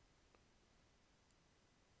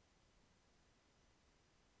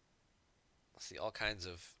 See all kinds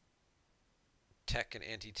of tech and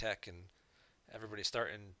anti-tech, and everybody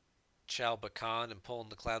starting Chalba Khan and pulling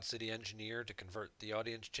the Cloud City Engineer to convert the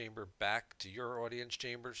audience chamber back to your audience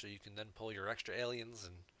chamber so you can then pull your extra aliens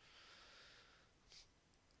and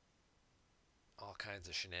all kinds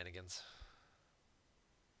of shenanigans.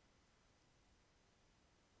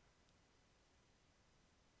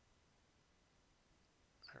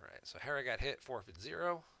 Alright, so Hera got hit, forfeit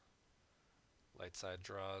 0. Light side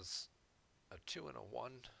draws a 2 and a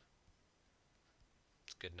 1.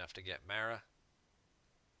 It's good enough to get Mara.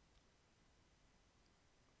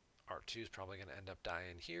 R2 is probably going to end up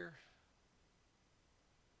dying here.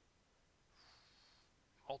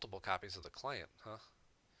 Multiple copies of the client, huh?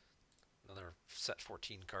 Another set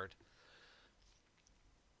 14 card.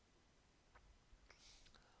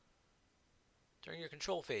 During your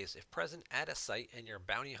control phase, if present at a site and your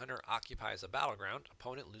bounty hunter occupies a battleground,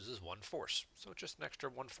 opponent loses 1 force. So just an extra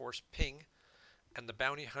 1 force ping, and the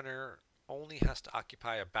bounty hunter only has to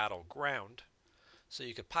occupy a battleground. So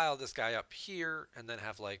you could pile this guy up here and then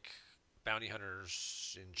have like bounty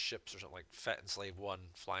hunters in ships or something like Fett and Slave 1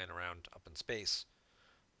 flying around up in space,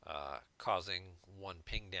 causing 1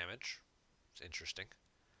 ping damage. It's interesting.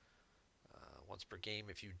 Once per game,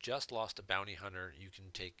 if you just lost a bounty hunter, you can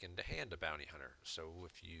take into hand a bounty hunter. So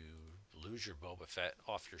if you lose your Boba Fett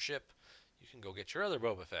off your ship, you can go get your other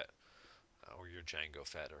Boba Fett, or your Jango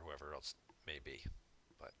Fett, or whoever else may be.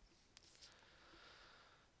 But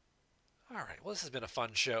all right, well, this has been a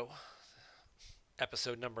fun show.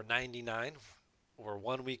 Episode number 99. We're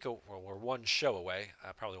 1 week, we're 1 show away.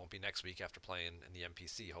 Probably won't be next week after playing in the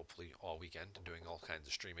MPC, hopefully all weekend and doing all kinds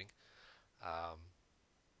of streaming.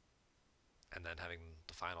 and then having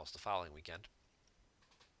the finals the following weekend.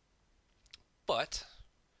 But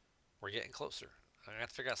we're getting closer. I have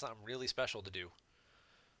to figure out something really special to do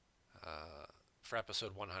for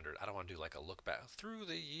episode 100. I don't want to do like a look back through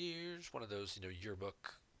the years, one of those,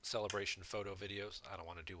 yearbook celebration photo videos. I don't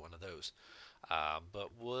want to do one of those.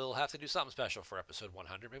 But we'll have to do something special for episode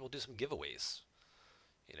 100. Maybe we'll do some giveaways.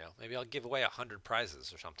 Maybe I'll give away 100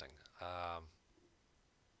 prizes or something.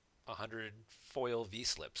 100 foil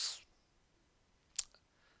V-slips.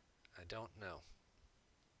 I don't know.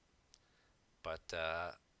 But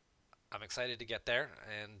I'm excited to get there,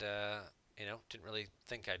 and didn't really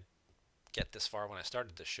think I'd get this far when I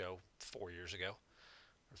started this show 4 years ago,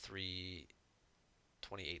 or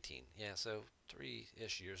 2018. Yeah, so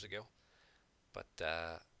 3-ish years ago. But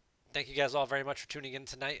thank you guys all very much for tuning in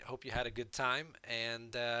tonight. Hope you had a good time,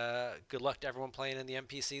 and good luck to everyone playing in the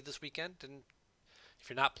MPC this weekend. And if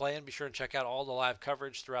you're not playing, be sure and check out all the live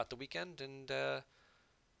coverage throughout the weekend, and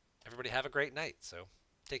everybody have a great night. So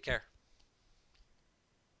take care.